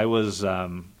place. I was, I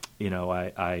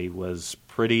was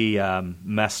pretty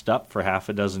messed up for half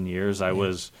a dozen years. I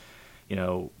was,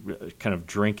 kind of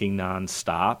drinking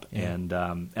nonstop. Yeah. And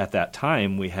at that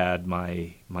time, we had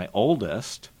my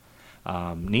oldest,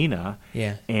 Nina.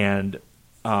 Yeah. And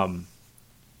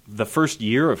the first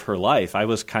year of her life, I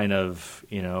was kind of,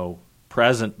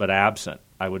 present but absent.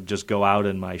 I would just go out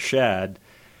in my shed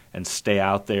and stay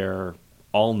out there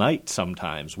all night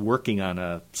sometimes, working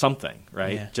on something,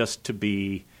 right? Yeah. Just to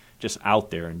be just out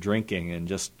there and drinking and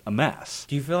just a mess.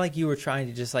 Do you feel like you were trying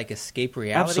to just escape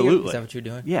reality? Absolutely. Is that what you're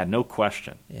doing? Yeah, no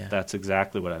question. Yeah. That's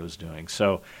exactly what I was doing.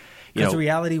 So, because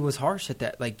reality was harsh at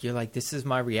that. You're like, this is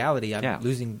my reality. I'm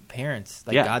losing parents.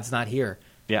 God's not here.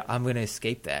 Yeah. I'm going to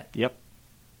escape that. Yep.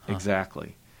 Huh.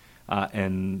 Exactly.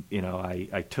 And,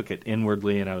 I took it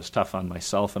inwardly, and I was tough on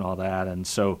myself and all that. And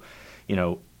so,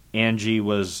 Angie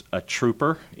was a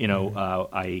trooper.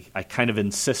 I kind of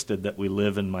insisted that we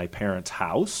live in my parents'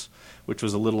 house, which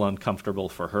was a little uncomfortable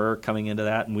for her coming into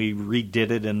that. And we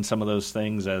redid it in some of those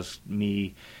things as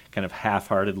me kind of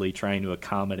half-heartedly trying to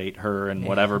accommodate her and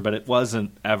whatever. But it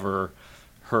wasn't ever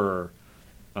her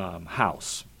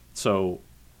house. So,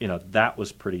 that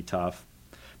was pretty tough.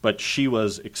 But she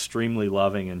was extremely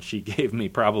loving, and she gave me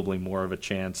probably more of a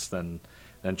chance than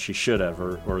she should have,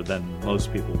 or than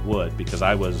most people would, because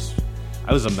I was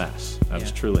a mess. I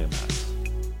was truly a mess.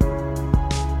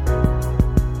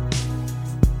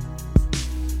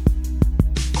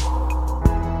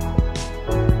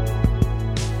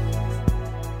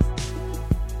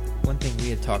 One thing we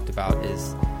had talked about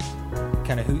is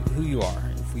kind of who you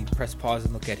are. If we press pause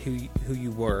and look at who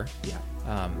you were. Yeah.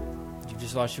 You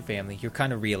just lost your family. You're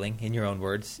kind of reeling, in your own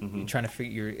words. Mm-hmm. You're trying to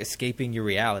you're escaping your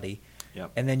reality.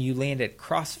 Yep. And then you land at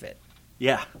CrossFit.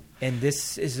 Yeah. And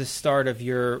this is the start of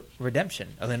your redemption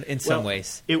in some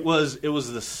ways. It was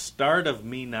the start of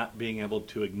me not being able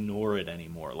to ignore it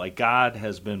anymore. Like, God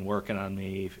has been working on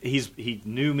me. He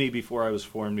knew me before I was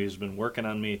formed. He's been working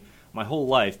on me my whole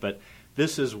life. But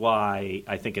this is why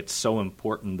I think it's so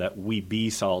important that we be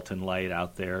salt and light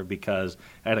out there, because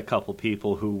I had a couple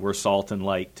people who were salt and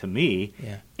light to me,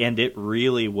 and it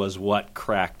really was what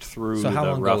cracked through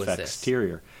the rough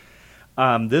exterior.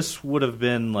 This would have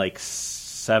been like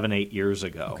 7-8 years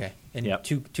ago. Okay. And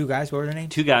two guys, what were their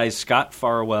names? Two guys, Scott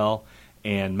Farwell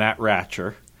and Matt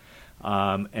Ratcher.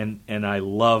 And I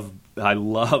love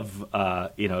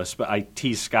I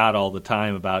tease Scott all the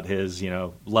time about his,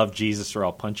 love Jesus or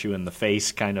I'll punch you in the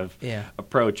face kind of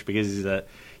approach, because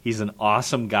he's an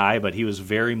awesome guy, but he was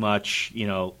very much,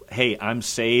 hey, I'm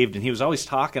saved. And he was always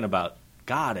talking about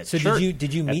God at church. So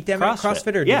did you meet them at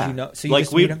CrossFit, or did you know? So you like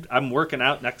just meet him? I'm working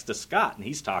out next to Scott, and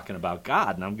he's talking about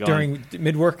God, and I'm going during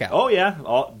mid-workout. Oh yeah,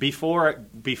 before,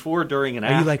 during, and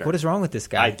after. Are you like, what is wrong with this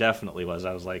guy? I definitely was.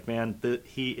 I was like, man,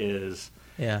 he is,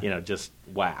 just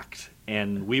whacked.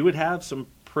 And we would have some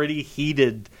pretty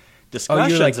heated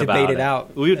discussions about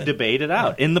it. We would debate it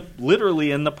out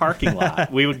literally in the parking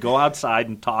lot. We would go outside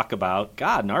and talk about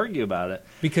God and argue about it.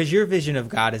 Because your vision of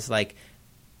God is like,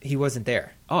 he wasn't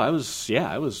there. Oh, I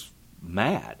was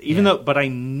mad. But I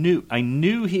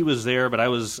knew he was there, but I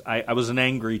was an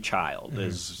angry child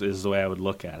is the way I would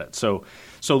look at it. So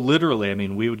literally, I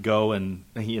mean, we would go and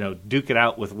duke it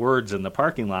out with words in the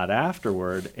parking lot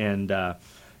afterward. And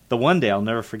the one day I'll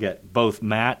never forget, both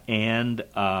Matt and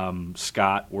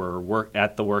Scott were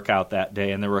at the workout that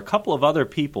day, and there were a couple of other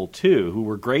people too who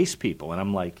were Grace people, and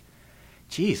I'm like,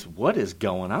 geez, what is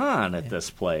going on at this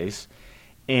place?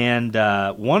 And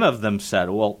one of them said,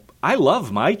 well, I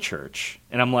love my church.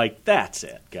 And I'm like, that's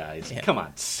it, guys. Yeah. Come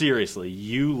on, seriously,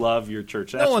 you love your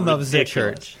church. That's no one ridiculous. Loves their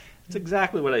church. That's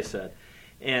exactly what I said.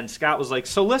 And Scott was like,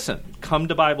 so listen, come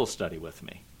to Bible study with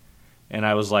me. And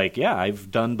I was like, yeah,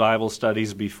 I've done Bible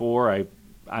studies before.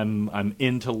 I'm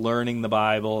into learning the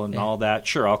Bible and all that.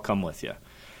 Sure, I'll come with you.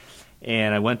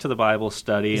 And I went to the Bible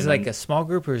study. Is it like a small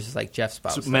group, or is it like Jeff's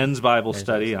Bible study? Men's Bible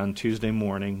study on Tuesday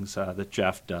mornings that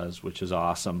Jeff does, which is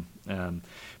awesome.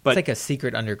 But it's like a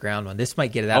secret underground one. This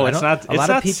might get it out. Oh, it's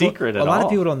not secret at all. A lot of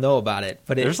people don't know about it.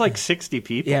 But there's like 60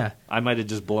 people. Yeah. I might have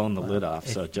just blown the lid off,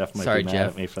 so Jeff might be mad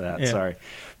at me for that. Yeah. Sorry.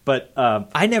 But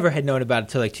I never had known about it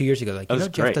until like 2 years ago. Like,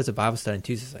 Jeff great. does a Bible study on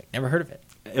Tuesdays. Like, never heard of it.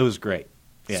 It was great.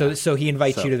 Yeah. So he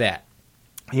invites you to that.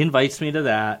 He invites me to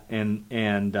that,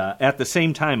 and at the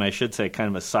same time, I should say, kind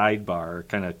of a sidebar,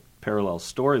 kind of parallel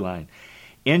storyline.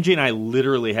 Angie and I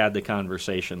literally had the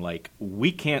conversation like,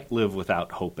 we can't live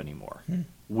without hope anymore.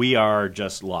 We are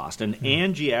just lost. And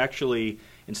Angie actually,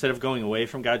 instead of going away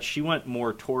from God, she went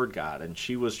more toward God, and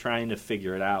she was trying to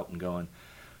figure it out and going,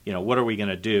 what are we going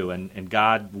to do? And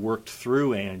God worked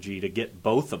through Angie to get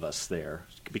both of us there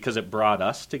because it brought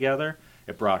us together.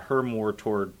 It brought her more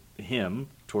toward Him,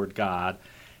 toward God,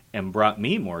 and brought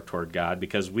me more toward God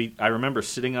because I remember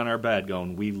sitting on our bed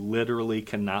going, we literally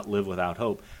cannot live without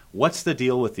hope. What's the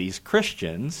deal with these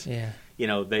Christians? Yeah.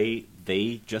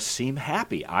 They just seem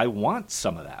happy. I want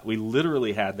some of that. We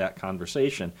literally had that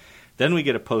conversation. Then we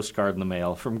get a postcard in the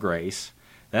mail from Grace.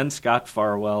 Then Scott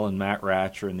Farwell and Matt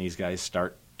Ratcher and these guys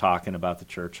start talking about the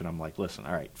church, and I'm like, listen,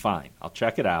 all right, fine, I'll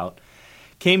check it out.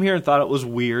 Came here and thought it was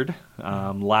weird,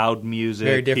 loud music.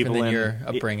 Very different than your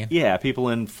upbringing. Yeah, people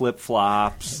in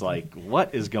flip-flops, like,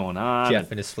 what is going on?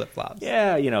 Jeff in his flip-flops.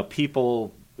 Yeah,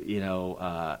 people,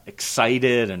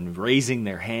 excited and raising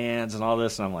their hands and all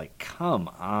this, and I'm like, come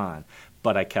on.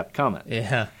 But I kept coming.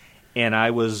 Yeah. And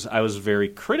I was very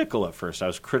critical at first. I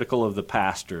was critical of the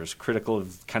pastors, critical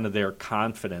of kind of their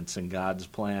confidence in God's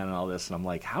plan and all this, and I'm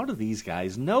like, how do these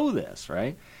guys know this,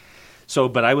 right?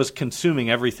 But I was consuming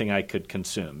everything I could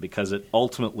consume because it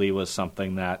ultimately was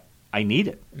something that I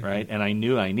needed, right? And I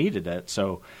knew I needed it.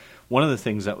 So one of the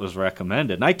things that was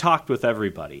recommended, and I talked with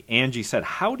everybody. Angie said,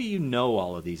 how do you know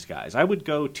all of these guys? I would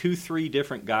go 2-3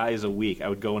 different guys a week. I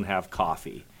would go and have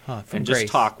coffee and just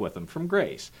talk with them from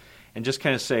Grace and just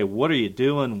kind of say, what are you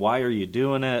doing? Why are you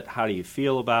doing it? How do you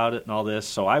feel about it and all this?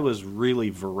 So I was really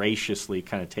voraciously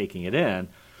kind of taking it in.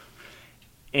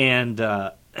 And,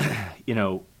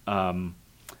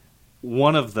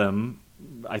 one of them,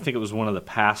 I think it was one of the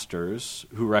pastors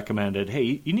who recommended,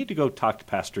 hey, you need to go talk to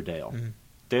Pastor Dale,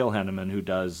 Dale Henneman, who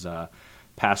does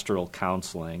pastoral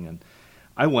counseling. And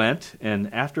I went,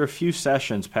 and after a few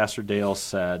sessions, Pastor Dale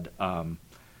said,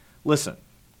 listen,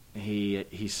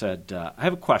 he said, I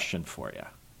have a question for you,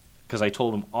 because I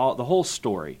told him the whole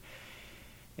story.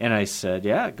 And I said,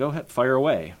 yeah, go ahead, fire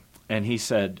away. And he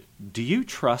said, do you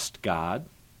trust God?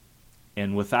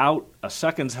 And without a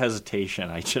second's hesitation,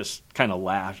 I just kind of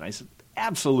laughed. I said,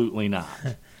 absolutely not.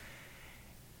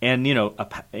 And,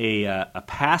 a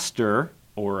pastor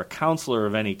or a counselor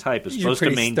of any type is supposed to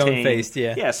maintain... stone-faced,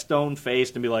 yeah. Yeah,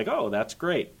 stone-faced and be like, oh, that's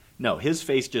great. No, his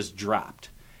face just dropped.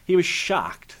 He was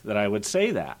shocked that I would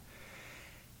say that.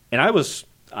 And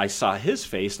I saw his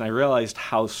face, and I realized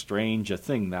how strange a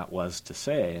thing that was to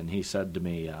say. And he said to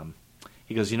me,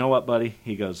 he goes, you know what, buddy?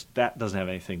 He goes, that doesn't have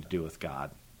anything to do with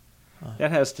God.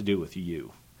 That has to do with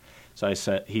you. So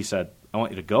he said, I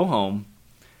want you to go home.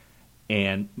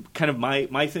 And kind of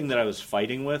my thing that I was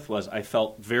fighting with was I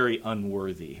felt very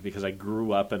unworthy because I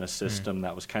grew up in a system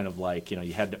that was kind of like,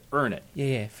 you had to earn it.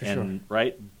 Yeah, for sure.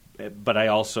 Right? But I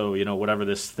also, whatever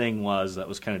this thing was that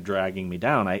was kind of dragging me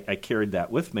down, I carried that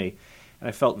with me, and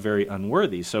I felt very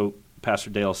unworthy. So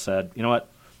Pastor Dale said, you know what?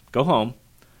 Go home,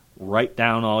 write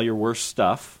down all your worst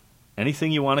stuff,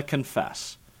 anything you want to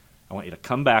confess. I want you to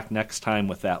come back next time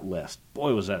with that list.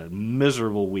 Boy, was that a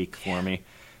miserable week for me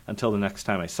until the next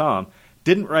time I saw him.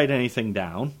 Didn't write anything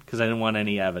down because I didn't want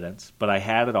any evidence, but I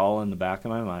had it all in the back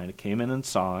of my mind. I came in and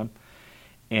saw him,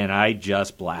 and I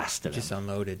just blasted him. Just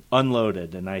unloaded.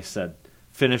 Unloaded, and I said,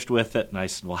 finished with it, and I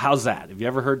said, well, how's that? Have you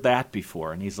ever heard that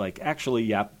before? And he's like, actually,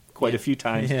 yeah, quite a few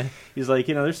times. Yeah. He's like,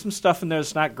 there's some stuff in there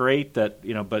that's not great that,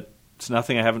 but it's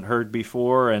nothing I haven't heard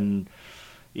before, and,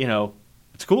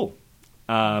 it's cool.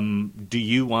 Do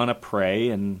you want to pray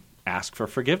and ask for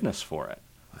forgiveness for it?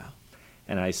 Wow.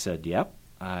 And I said, yep,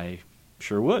 I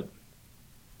sure would.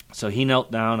 So he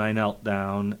knelt down, I knelt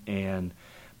down, and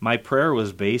my prayer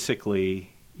was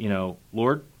basically,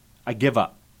 Lord, I give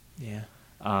up. Yeah.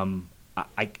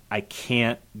 I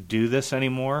can't do this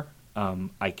anymore.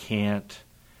 I can't.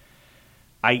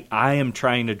 I am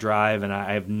trying to drive, and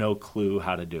I have no clue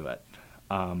how to do it.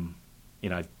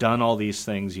 I've done all these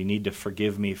things. You need to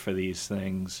forgive me for these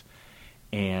things,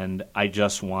 and I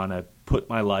just want to put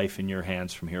my life in your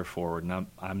hands from here forward, and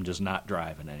I'm just not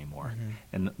driving anymore. Mm-hmm.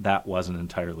 And that wasn't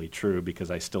entirely true because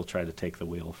I still try to take the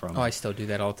wheel from. Oh, I still do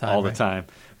that all the time. All the time,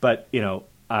 but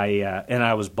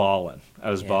I was bawling. I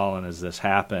was bawling as this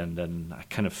happened, and I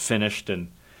kind of finished,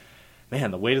 and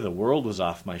man, the weight of the world was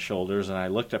off my shoulders. And I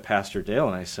looked at Pastor Dale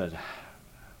and I said,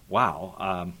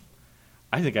 "Wow,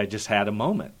 I think I just had a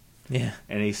moment." Yeah.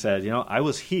 And he said, "I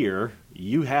was here.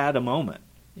 You had a moment."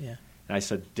 Yeah. And I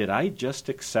said, "Did I just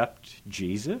accept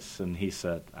Jesus?" And he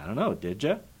said, "I don't know. Did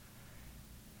you?"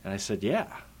 And I said, "Yeah."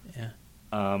 Yeah.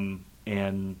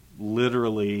 And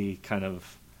literally, kind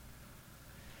of,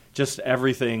 just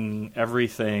everything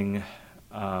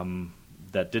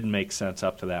that didn't make sense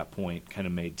up to that point kind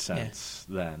of made sense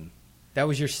then. That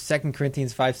was your 2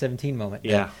 Corinthians 5:17 moment.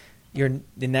 Yeah. In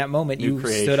that moment, New you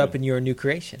creation. stood up and you were a new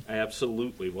creation. I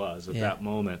absolutely was at that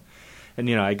moment. And,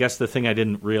 I guess the thing I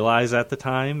didn't realize at the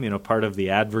time, part of the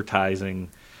advertising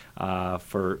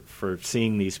for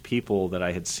seeing these people that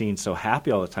I had seen so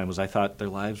happy all the time was I thought their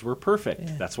lives were perfect.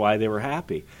 Yeah. That's why they were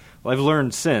happy. Well, I've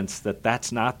learned since that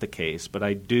that's not the case, but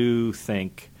I do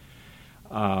think,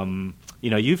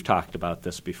 you've talked about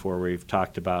this before where you've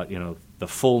talked about, the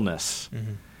fullness.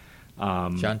 Mm-hmm.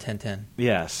 John 10:10.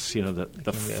 Yes,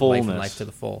 the fullness. Life to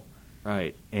the full.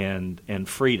 Right, and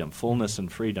freedom, fullness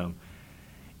and freedom.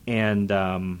 And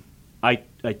I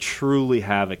truly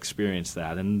have experienced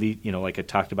that. And, like I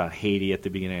talked about Haiti at the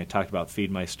beginning, I talked about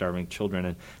Feed My Starving Children.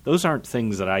 And those aren't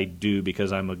things that I do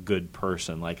because I'm a good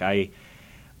person. Like I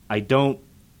don't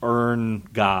earn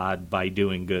God by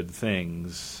doing good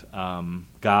things.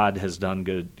 God has done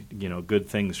good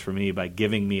things for me by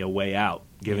giving me a way out,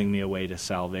 giving me a way to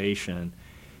salvation,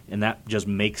 and that just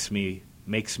makes me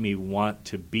want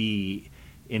to be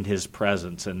in His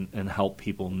presence and help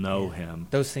people know Him.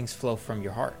 Those things flow from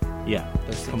your heart. Yeah,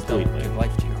 those things completely. Don't give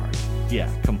life to your heart.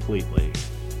 Yeah, completely.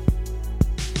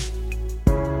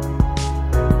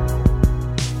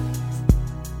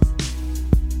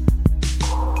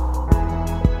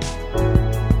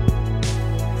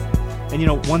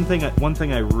 And one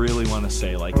thing I really want to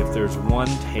say, like if there's one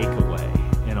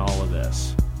takeaway in all of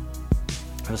this,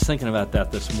 I was thinking about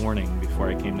that this morning before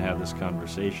I came to have this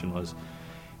conversation was,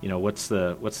 what's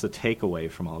the takeaway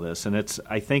from all this? And it's,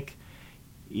 I think,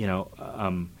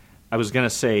 I was going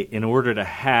to say, in order to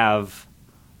have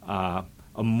a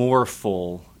more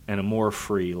full and a more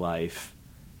free life,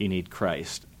 you need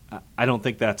Christ. I don't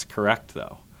think that's correct,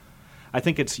 though. I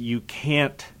think it's you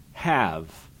can't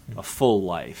have a full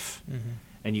life,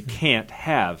 and you can't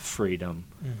have freedom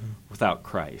without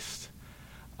Christ.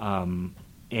 And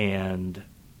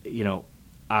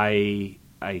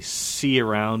I see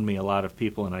around me a lot of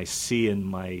people, and I see in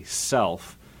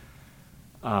myself,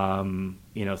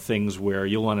 things where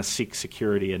you'll want to seek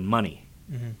security in money.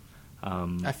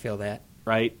 I feel that.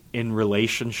 Right? In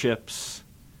relationships,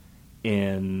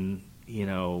 in,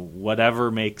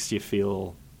 whatever makes you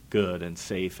feel good and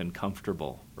safe and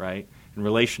comfortable, right? And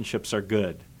relationships are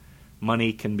good.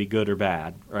 Money can be good or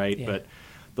bad, right? Yeah. But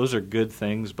those are good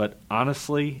things. But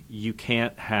honestly, you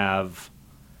can't have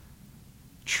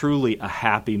truly a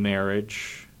happy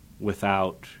marriage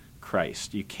without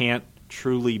Christ. You can't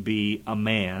truly be a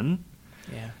man.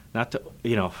 Yeah. Not to,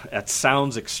 it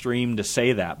sounds extreme to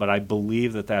say that, but I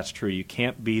believe that that's true. You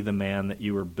can't be the man that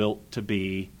you were built to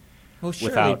be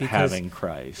without having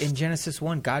Christ. In Genesis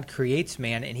 1, God creates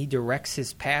man, and He directs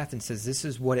his path and says, this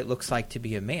is what it looks like to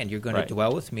be a man. You're going to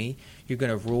dwell with me. You're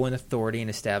going to rule in authority and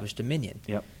establish dominion.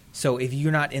 Yep. So if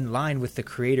you're not in line with the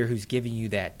Creator who's giving you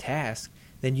that task,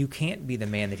 then you can't be the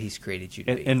man that He's created you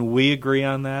to be. And we agree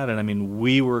on that. And, I mean,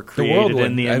 we were created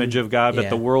in the image of God,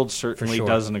 but the world certainly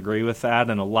doesn't agree with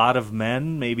that. And a lot of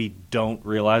men maybe don't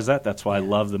realize that. That's why I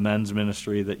love the men's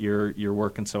ministry that you're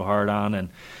working so hard on. And,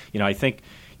 I think,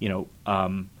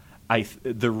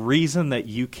 the reason that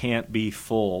you can't be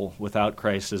full without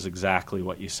Christ is exactly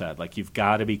what you said. Like, you've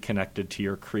got to be connected to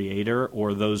your Creator,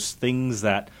 or those things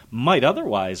that might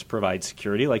otherwise provide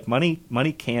security. Like money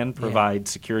can provide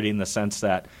security in the sense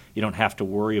that you don't have to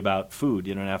worry about food,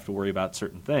 you don't have to worry about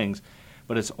certain things,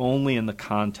 but it's only in the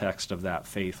context of that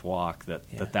faith walk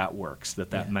that works,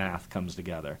 that math comes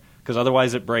together. Because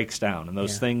otherwise it breaks down, and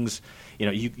those things,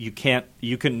 you can't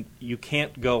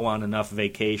go on enough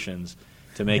vacations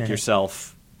to make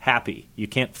yourself happy. You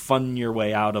can't fun your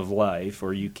way out of life,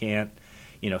 or you can't,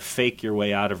 fake your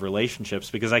way out of relationships,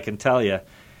 because I can tell you,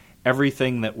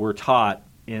 everything that we're taught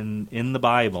in the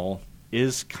Bible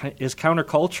is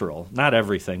countercultural. Not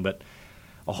everything, but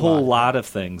a whole lot of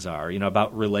things are,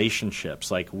 about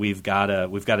relationships. Like, we've got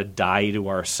to die to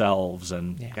ourselves,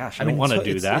 and gosh, I don't want to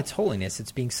do that. It's holiness.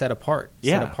 It's being set apart.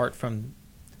 Set apart from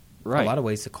a lot of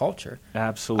ways the culture.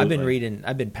 Absolutely.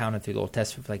 I've been pounding through the Old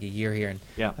Testament for like a year here, and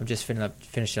I'm just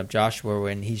finishing up Joshua,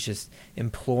 when he's just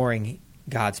imploring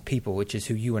God's people, which is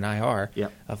who you and I are,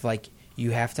 of like,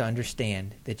 you have to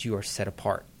understand that you are set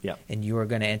apart, and you are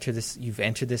going to enter this. You've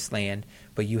entered this land,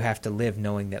 but you have to live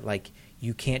knowing that, like,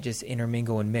 you can't just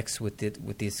intermingle and mix with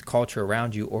this culture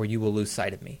around you, or you will lose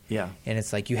sight of me. And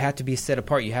it's like, you have to be set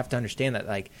apart. You have to understand that,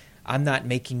 like, I'm not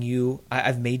making you.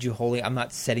 I've made you holy. I'm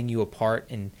not setting you apart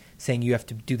and saying you have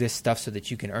to do this stuff so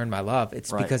that you can earn my love.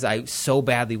 It's because I so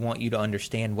badly want you to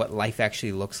understand what life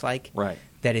actually looks like.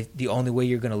 That the only way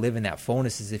you're going to live in that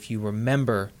fullness is if you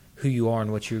remember who you are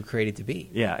and what you were created to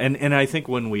be. And I think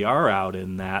when we are out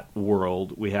in that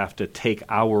world, we have to take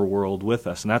our world with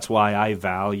us. And that's why I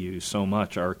value so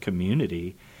much our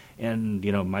community and,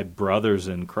 my brothers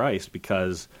in Christ,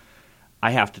 because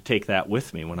I have to take that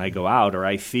with me when I go out, or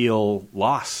I feel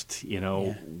lost,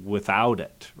 without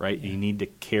it, right? You need to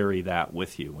carry that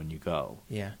with you when you go.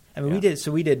 I mean,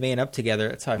 we did Man Up together.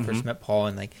 That's how I first met Paul.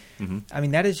 And I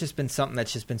mean, that has just been something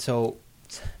that's just been so,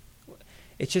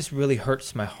 it just really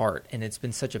hurts my heart. And it's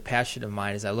been such a passion of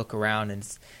mine as I look around, and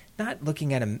it's not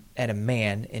looking at a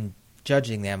man and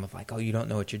judging them of like, oh, you don't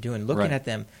know what you're doing. Looking at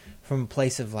them from a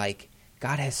place of like,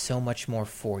 God has so much more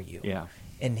for you.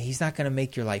 And he's not going to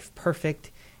make your life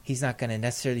perfect. He's not going to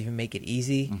necessarily even make it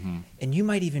easy. And you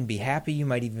might even be happy. You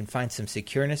might even find some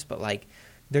secureness. But like,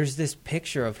 there's this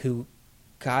picture of who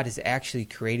God has actually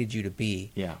created you to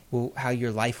be. How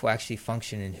your life will actually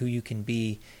function, and who you can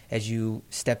be as you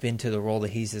step into the role that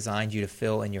he's designed you to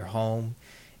fill in your home,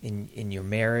 in your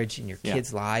marriage, in your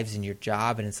kids' lives, in your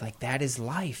job. And it's like, that is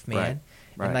life, man.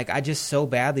 And like, I just so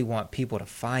badly want people to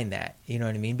find that, you know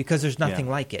what I mean? Because there's nothing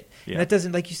like it. And that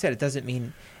doesn't, like you said, it doesn't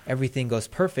mean everything goes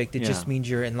perfect. It just means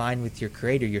you're in line with your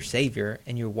Creator, your Savior,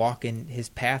 and you're walking his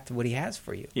path to what he has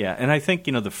for you. And I think,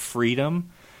 the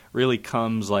freedom really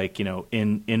comes like,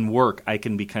 in work, I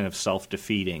can be kind of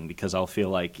self-defeating because I'll feel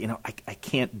like, I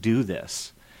can't do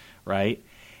this, right?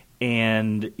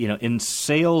 And, in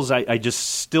sales, I just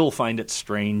still find it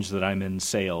strange that I'm in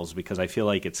sales, because I feel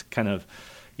like it's kind of,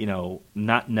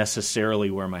 not necessarily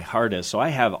where my heart is. So I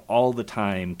have all the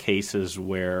time cases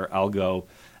where I'll go,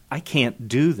 I can't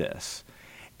do this.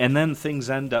 And then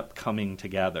things end up coming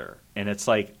together. And it's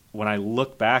like, when I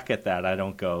look back at that, I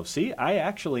don't go, see, I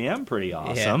actually am pretty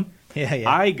awesome.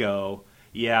 I go,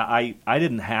 I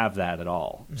didn't have that at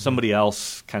all. Somebody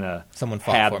else kind of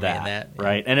had that, in that,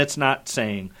 right? And it's not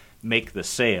saying make the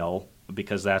sale,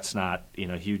 because that's not,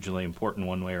 hugely important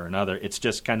one way or another. It's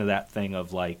just kind of that thing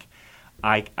of like,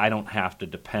 I don't have to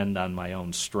depend on my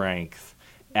own strength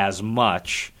as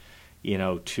much,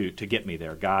 to get me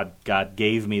there. God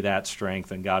gave me that strength,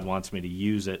 and God wants me to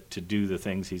use it to do the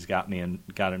things he's got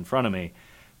in front of me.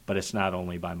 But it's not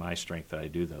only by my strength that I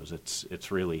do those.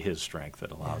 It's really his strength that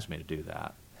allows me to do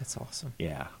that. That's awesome.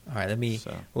 Yeah. All right,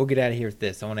 we'll get out of here with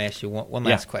this. I want to ask you one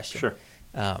last question. Sure.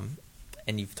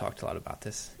 And you've talked a lot about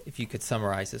this. If you could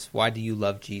summarize this, why do you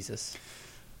love Jesus?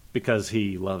 Because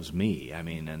he loves me. I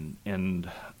mean,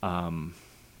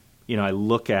 I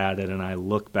look at it and I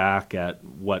look back at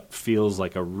what feels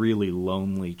like a really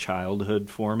lonely childhood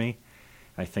for me.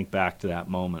 I think back to that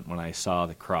moment when I saw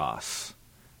the cross.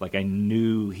 Like, I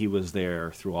knew he was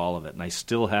there through all of it. And I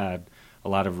still had a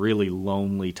lot of really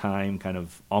lonely time, kind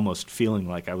of almost feeling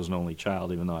like I was an only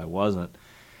child, even though I wasn't.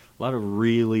 A lot of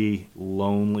really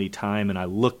lonely time, and I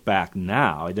look back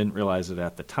now. I didn't realize it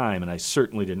at the time, and I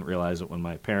certainly didn't realize it when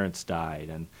my parents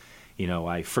died. And,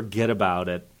 I forget about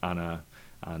it on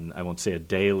I won't say a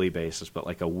daily basis, but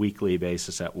like a weekly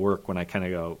basis at work, when I kind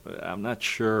of go, I'm not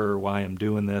sure why I'm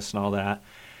doing this and all that.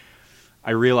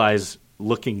 I realize,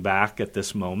 looking back at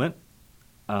this moment,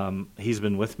 he's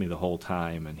been with me the whole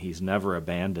time, and he's never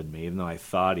abandoned me, even though I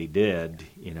thought he did.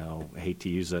 I hate to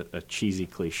use a cheesy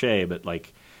cliche, but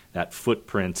like, that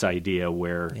footprints idea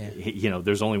where,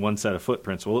 there's only one set of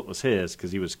footprints. Well, it was his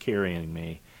because he was carrying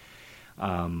me.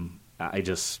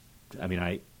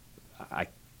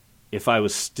 If I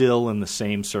was still in the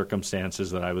same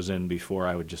circumstances that I was in before,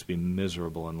 I would just be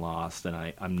miserable and lost,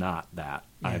 and I'm not that.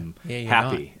 Yeah. I'm not.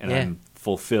 happy, and I'm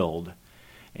fulfilled,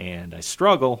 and I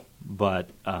struggle, but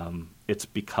it's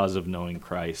because of knowing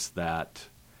Christ that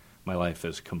my life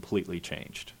has completely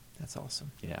changed. That's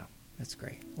awesome. Yeah. That's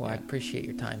great. Well, I appreciate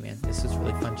your time, man. This was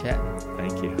really fun chatting.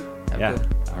 Thank you. Have a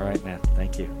good one. All right, man.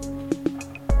 Thank you.